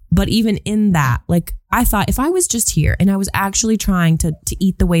 Yes. But even in that, like I thought if I was just here and I was actually trying to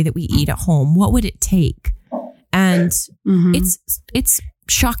eat the way that we eat at home, what would it take? And it's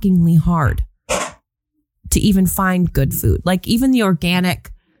shockingly hard to even find good food. Like even the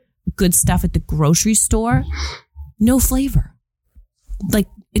organic good stuff at the grocery store, no flavor. Like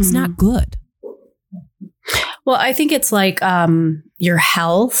it's not good. Well, I think it's like your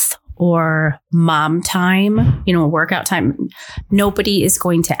health or mom time, you know, workout time. Nobody is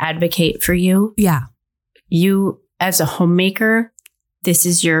going to advocate for you. Yeah. You, as a homemaker, this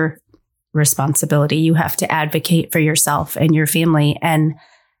is your responsibility. You have to advocate for yourself and your family. And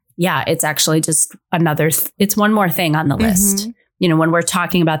yeah, it's actually just it's one more thing on the list. You know, when we're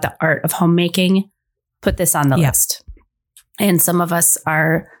talking about the art of homemaking, put this on the list. And some of us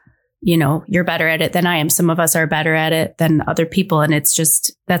are, you know, you're better at it than I am. Some of us are better at it than other people. And it's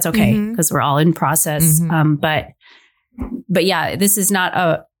just, that's okay because we're all in process. But but yeah, this is not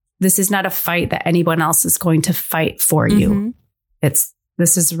a fight that anyone else is going to fight for you.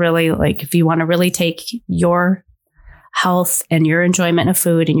 This is really like, if you want to really take your health and your enjoyment of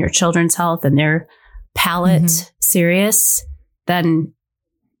food and your children's health and their palate serious, then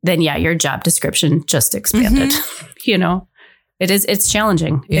yeah, your job description just expanded. It's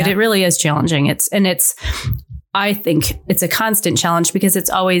challenging. Yeah. It really is challenging. I think it's a constant challenge because it's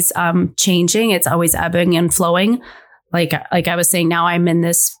always changing. It's always ebbing and flowing. Like I was saying, now I'm in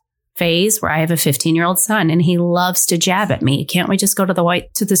this phase where I have a 15-year-old son and he loves to jab at me. Can't we just go to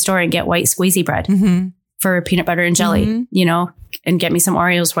the store and get white squeezy bread for peanut butter and jelly, and get me some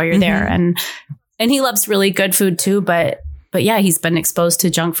Oreos while you're there. And he loves really good food too. But yeah, he's been exposed to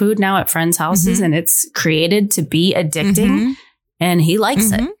junk food now at friends' houses and it's created to be addicting and he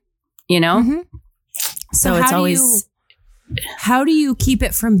likes it, So it's always. How do you keep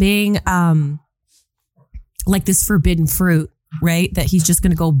it from being like this forbidden fruit, right? That he's just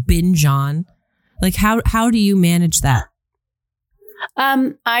going to go binge on. Like how do you manage that?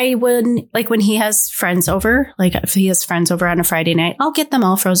 I would, like, when he has friends over, like if he has friends over on a Friday night, I'll get them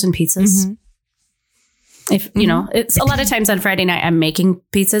all frozen pizzas. If, it's a lot of times on Friday night, I'm making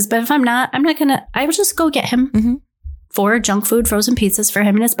pizzas, but if I'm not I will just go get him 4 junk food frozen pizzas for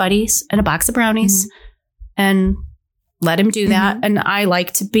him and his buddies and a box of brownies and let him do that. And I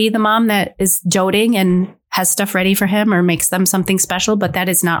like to be the mom that is doting and has stuff ready for him or makes them something special, but that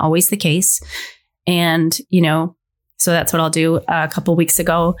is not always the case. And, so that's what I'll do. A couple weeks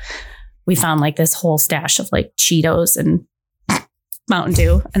ago, we found like this whole stash of like Cheetos and Mountain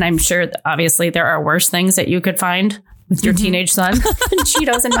Dew. And I'm sure that obviously there are worse things that you could find with your teenage son than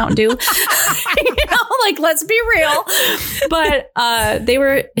Cheetos and Mountain Dew. Like, let's be real. But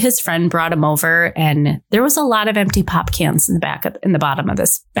his friend brought him over and there was a lot of empty pop cans in the bottom of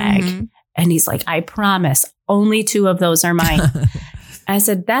this bag. And he's like, I promise only 2 of those are mine. I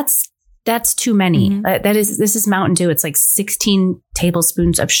said, that's too many. This is Mountain Dew. It's like 16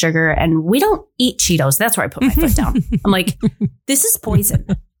 tablespoons of sugar and we don't eat Cheetos. That's where I put my foot down. I'm like, this is poison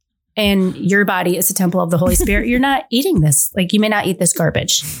and your body is a temple of the Holy Spirit. You're not eating this. Like, you may not eat this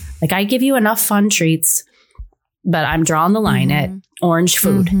garbage. Like, I give you enough fun treats, but I'm drawing the line at orange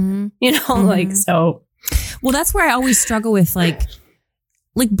food, like, so. Well, that's where I always struggle with like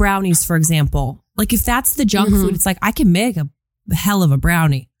brownies, for example. Like, if that's the junk food, it's like, I can make a hell of a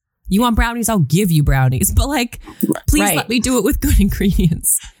brownie. You want brownies? I'll give you brownies. But like, please let me do it with good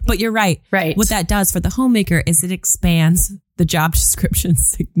ingredients. But you're right. Right. What that does for the homemaker is it expands the job description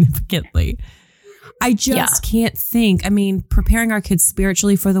significantly. I just can't think. I mean, preparing our kids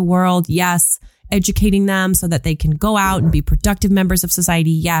spiritually for the world. Yes. Educating them so that they can go out and be productive members of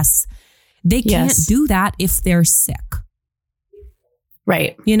society. Yes. They can't do that if they're sick.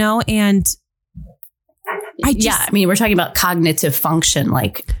 Right. And I mean, we're talking about cognitive function.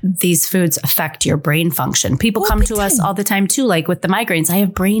 Like, these foods affect your brain function. People come to us all the time too, like with the migraines. I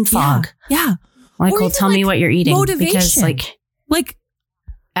have brain fog. Yeah. Like, well, tell me what you're eating. Motivation. Because like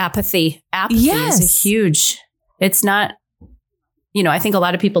apathy. Apathy is a huge, it's not, I think a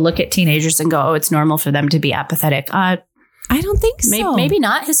lot of people look at teenagers and go, oh, it's normal for them to be apathetic. I don't think so. Maybe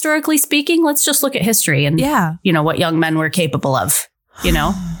not, historically speaking. Let's just look at history and, what young men were capable of,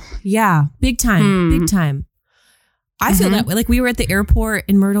 Yeah. Big time. Big time. I feel that way. Like, we were at the airport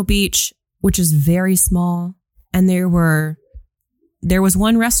in Myrtle Beach, which is very small. And there was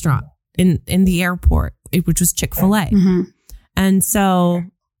one restaurant in the airport, which was Chick-fil-A. And so,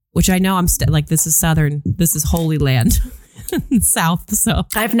 which I know this is Southern, this is Holy Land, South. So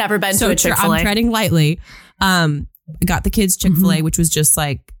I've never been to a Chick-fil-A. I'm treading lightly. I got the kids Chick-fil-A, which was just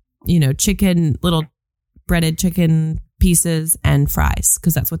like, chicken, little breaded chicken pieces and fries,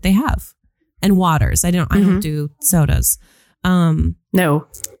 because that's what they have, and waters. I don't do sodas. No,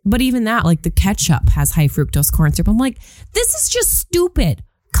 but even that, like, the ketchup has high fructose corn syrup. I'm like, this is just stupid.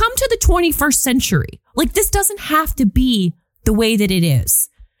 Come to the 21st century. Like, this doesn't have to be the way that it is.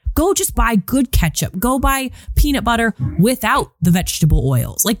 Go just buy good ketchup. Go buy peanut butter without the vegetable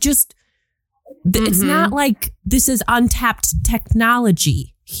oils. Like, just it's not like this is untapped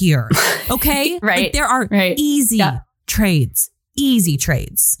technology here. Okay, right? Like, there are easy trades.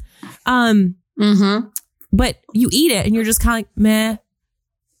 But you eat it and you're just kind of like, meh.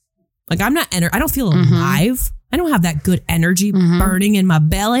 Like, I'm not I don't feel alive. I don't have that good energy burning in my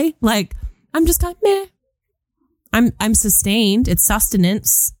belly. Like, I'm just kind of meh. I'm sustained. It's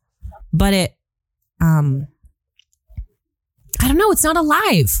sustenance, but I don't know. It's not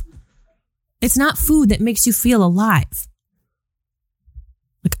alive. It's not food that makes you feel alive.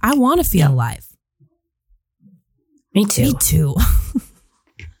 Like, I want to feel alive. Me too.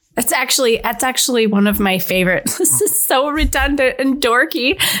 That's actually one of my favorite. This is so redundant and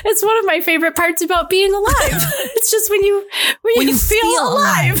dorky. It's one of my favorite parts about being alive. It's just when you feel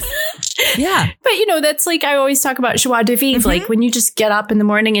alive. Yeah. But that's like, I always talk about joie de vivre. Like when you just get up in the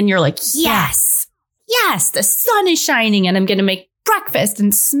morning and you're like, yes, the sun is shining and I'm going to make breakfast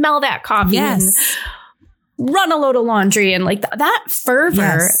and smell that coffee and run a load of laundry. And like that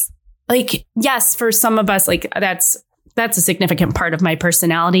fervor, like, yes, for some of us, like that's a significant part of my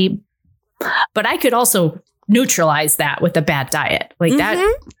personality, but I could also neutralize that with a bad diet. Like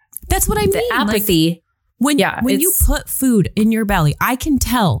that's what I mean. The apathy. Like, when you put food in your belly, I can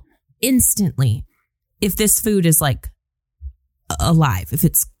tell instantly if this food is like alive, if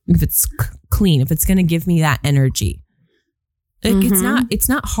it's clean, if it's going to give me that energy. Like it's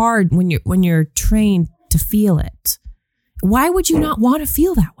not hard when you're trained to feel it. Why would you not want to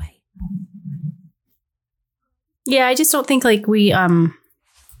feel that way? Yeah, I just don't think like we,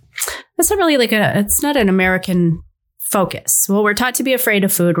 that's not really like it's not an American focus. Well, we're taught to be afraid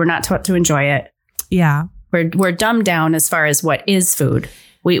of food. We're not taught to enjoy it. Yeah. We're dumbed down as far as what is food.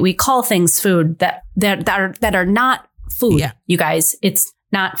 We call things food that are not food. Yeah. You guys, it's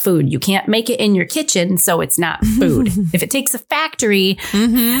not food. You can't make it in your kitchen, so it's not food. If it takes a factory,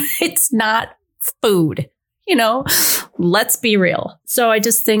 it's not food. Let's be real. So I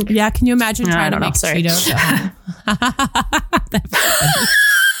just think... Yeah, can you imagine trying to make Cheetos?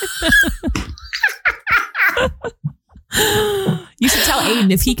 You should tell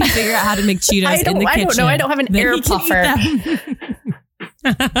Aiden if he can figure out how to make Cheetos in the kitchen. I don't know. I don't have an air puffer.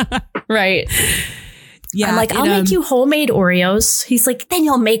 Right. Yeah, I'm like, I'll make you homemade Oreos. He's like, then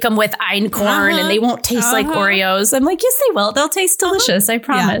you'll make them with einkorn and they won't taste like Oreos. I'm like, yes, they will. They'll taste delicious. I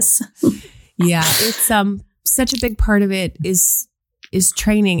promise. Yeah, it's such a big part of it is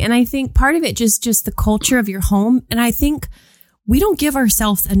training. And I think part of it just the culture of your home. And I think we don't give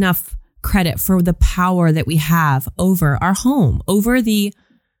ourselves enough credit for the power that we have over our home, over the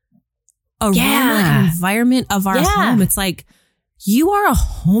aroma and environment of our home. It's like, you are a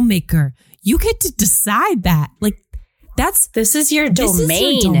homemaker. You get to decide that. Like, this is your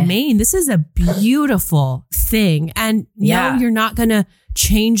domain. This is a beautiful thing. And no, you're not going to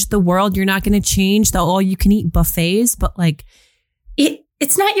change the world. You're not going to change the all-you-can-eat buffets, but like...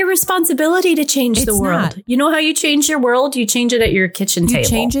 It's not your responsibility to change the world. Not. You know how you change your world? You change it at your kitchen table. You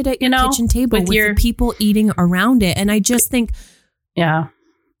change it at your kitchen table with the people eating around it. And I just think... Yeah.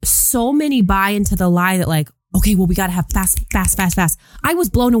 So many buy into the lie that like, okay, well, we got to have fast. I was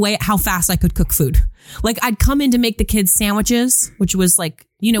blown away at how fast I could cook food. Like I'd come in to make the kids sandwiches, which was like,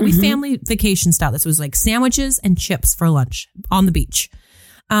 we family vacation style. This was like sandwiches and chips for lunch on the beach.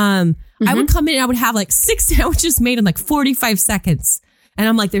 I would come in and I would have like 6 sandwiches made in like 45 seconds. And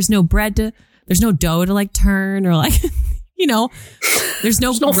I'm like, there's no dough to like turn or like, there's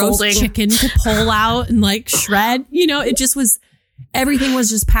no roast folding. Chicken to pull out and like shred. It just was, everything was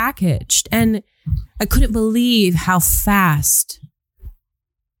just packaged. And I couldn't believe how fast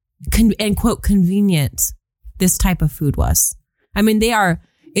and quote convenient this type of food was. I mean,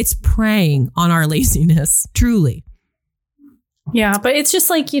 it's preying on our laziness, truly. Yeah, but it's just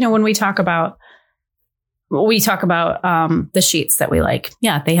like, when we talk about the sheets that we like.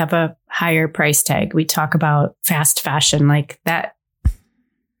 Yeah, they have a higher price tag. We talk about fast fashion, like that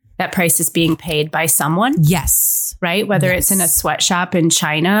price is being paid by someone. Yes. Right? Whether it's in a sweatshop in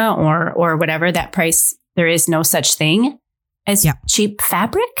China or whatever, that price, there is no such thing as cheap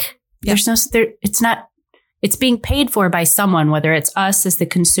fabric. Yep. It's being paid for by someone, whether it's us as the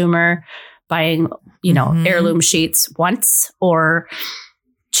consumer buying, heirloom sheets once or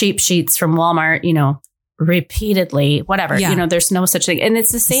cheap sheets from Walmart, repeatedly, whatever, there's no such thing. And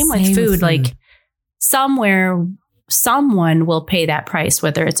it's the same with food. Like somewhere, someone will pay that price,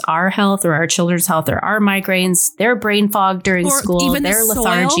 whether it's our health or our children's health or our migraines, their brain fog during school, even their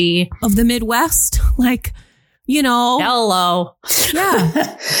lethargy of the Midwest. Like, hello.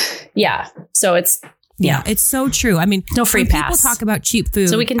 Yeah. Yeah. So it's, it's so true. I mean, no free pass. People talk about cheap food.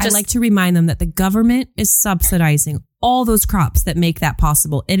 So we can I like to remind them that the government is subsidizing all those crops that make that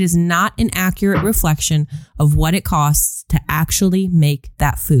possible. It is not an accurate reflection of what it costs to actually make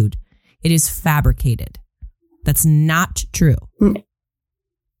that food. It is fabricated. That's not true.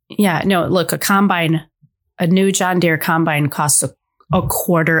 Yeah, no, look, a new John Deere combine costs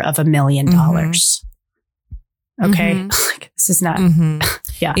 $250,000. Okay. This is not,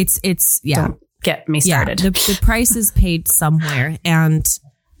 yeah. It's Don't get me started. Yeah, the price is paid somewhere. And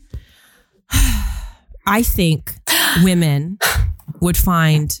I think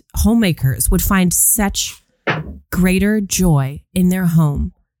homemakers would find such greater joy in their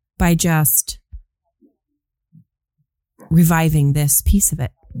home by just reviving this piece of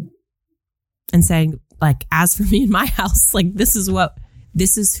it. and saying, like, as for me and my house, like, this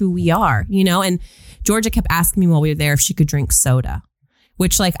is who we are, you know? And Georgia kept asking me while we were there if she could drink soda,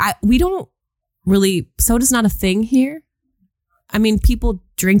 which like, we don't really, soda's not a thing here. I mean, people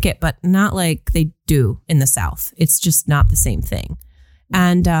drink it, but not like they do in the South. It's just not the same thing.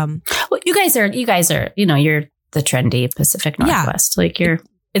 And well, you guys are, you know, you're the trendy Pacific Northwest. Like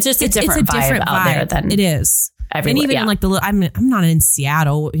it's just a different vibe out there than it is. Everywhere. And even in like I'm not in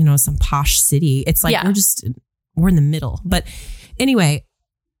Seattle, you know, some posh city. It's like we're in the middle. But anyway,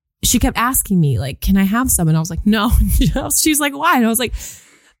 she kept asking me like, can I have some? And I was like, no. She's like, why? And I was like,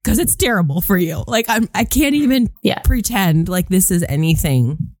 because it's terrible for you. Like I can't even pretend like this is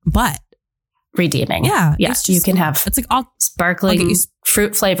anything but redeeming. Yeah. Yes. You can have it's like all sparkling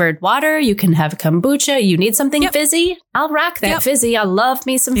fruit flavored water. You can have kombucha. You need something fizzy. I'll rock that fizzy. I love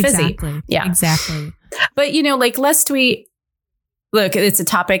me some fizzy. Exactly. Yeah. Exactly. But you know, like lest we look, it's a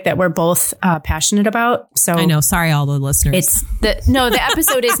topic that we're both passionate about. So I know. Sorry, all the listeners. The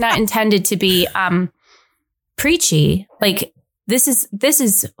episode is not intended to be preachy. Like this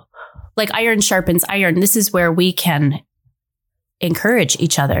is like iron sharpens iron. This is where we can encourage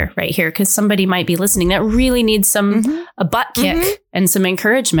each other right here, because somebody might be listening that really needs a butt kick and some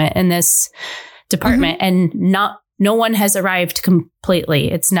encouragement in this department, and no one has arrived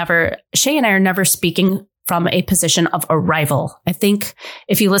completely. It's never, Shay and I are never speaking from a position of arrival. I think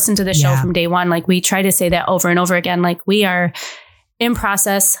if you listen to the show from day one, like we try to say that over and over again, like we are in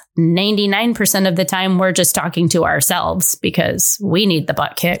process 99% of the time. We're just talking to ourselves because we need the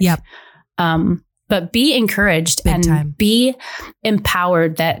butt kick. Yep. But be encouraged Big and time. Be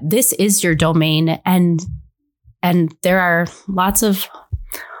empowered that this is your domain, and there are lots of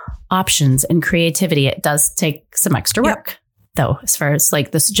options and creativity. It does take some extra work though, as far as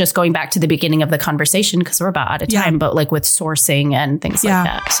like this, just going back to the beginning of the conversation, because we're about out of time, but like with sourcing and things like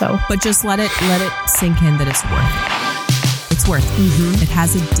that. So, but just let it sink in that it's worth it. It's worth it. It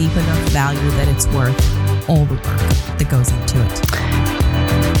has a deep enough value that it's worth all the work that goes into it.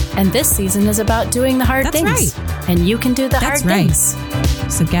 And this season is about doing the hard things. That's right. And you can do the hard things.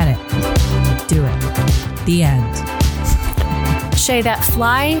 So get it. Do it. The end. Shay, that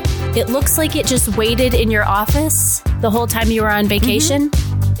fly, it looks like it just waited in your office the whole time you were on vacation.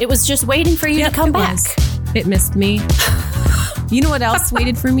 It was just waiting for you to come back. It missed me. You know what else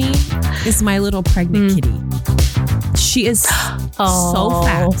waited for me? Is my little pregnant kitty. She is so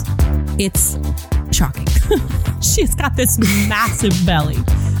fat. It's shocking. She's got this massive belly.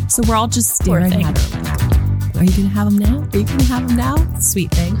 So we're all just staring at her like, are you going to have him now? Are you going to have him now? Sweet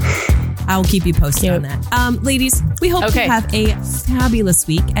thing. I will keep you posted on that. Ladies, we hope you have a fabulous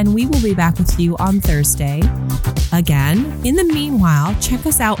week, and we will be back with you on Thursday again. In the meanwhile, check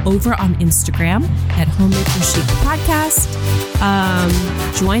us out over on Instagram at Homemaker Chic Podcast.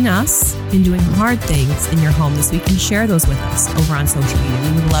 Join us in doing hard things in your home this week and share those with us over on social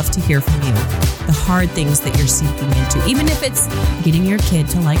media. We would love to hear from you. The hard things that you're seeking into, even if it's getting your kid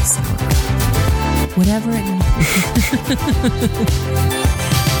to like sauerkraut, whatever it may be.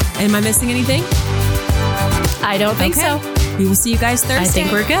 Am I missing anything? I don't think so. We will see you guys Thursday. I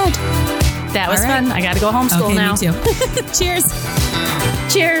think we're good. That was fun. I got to go homeschool now. Me too. Cheers.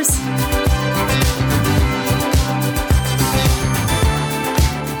 Cheers.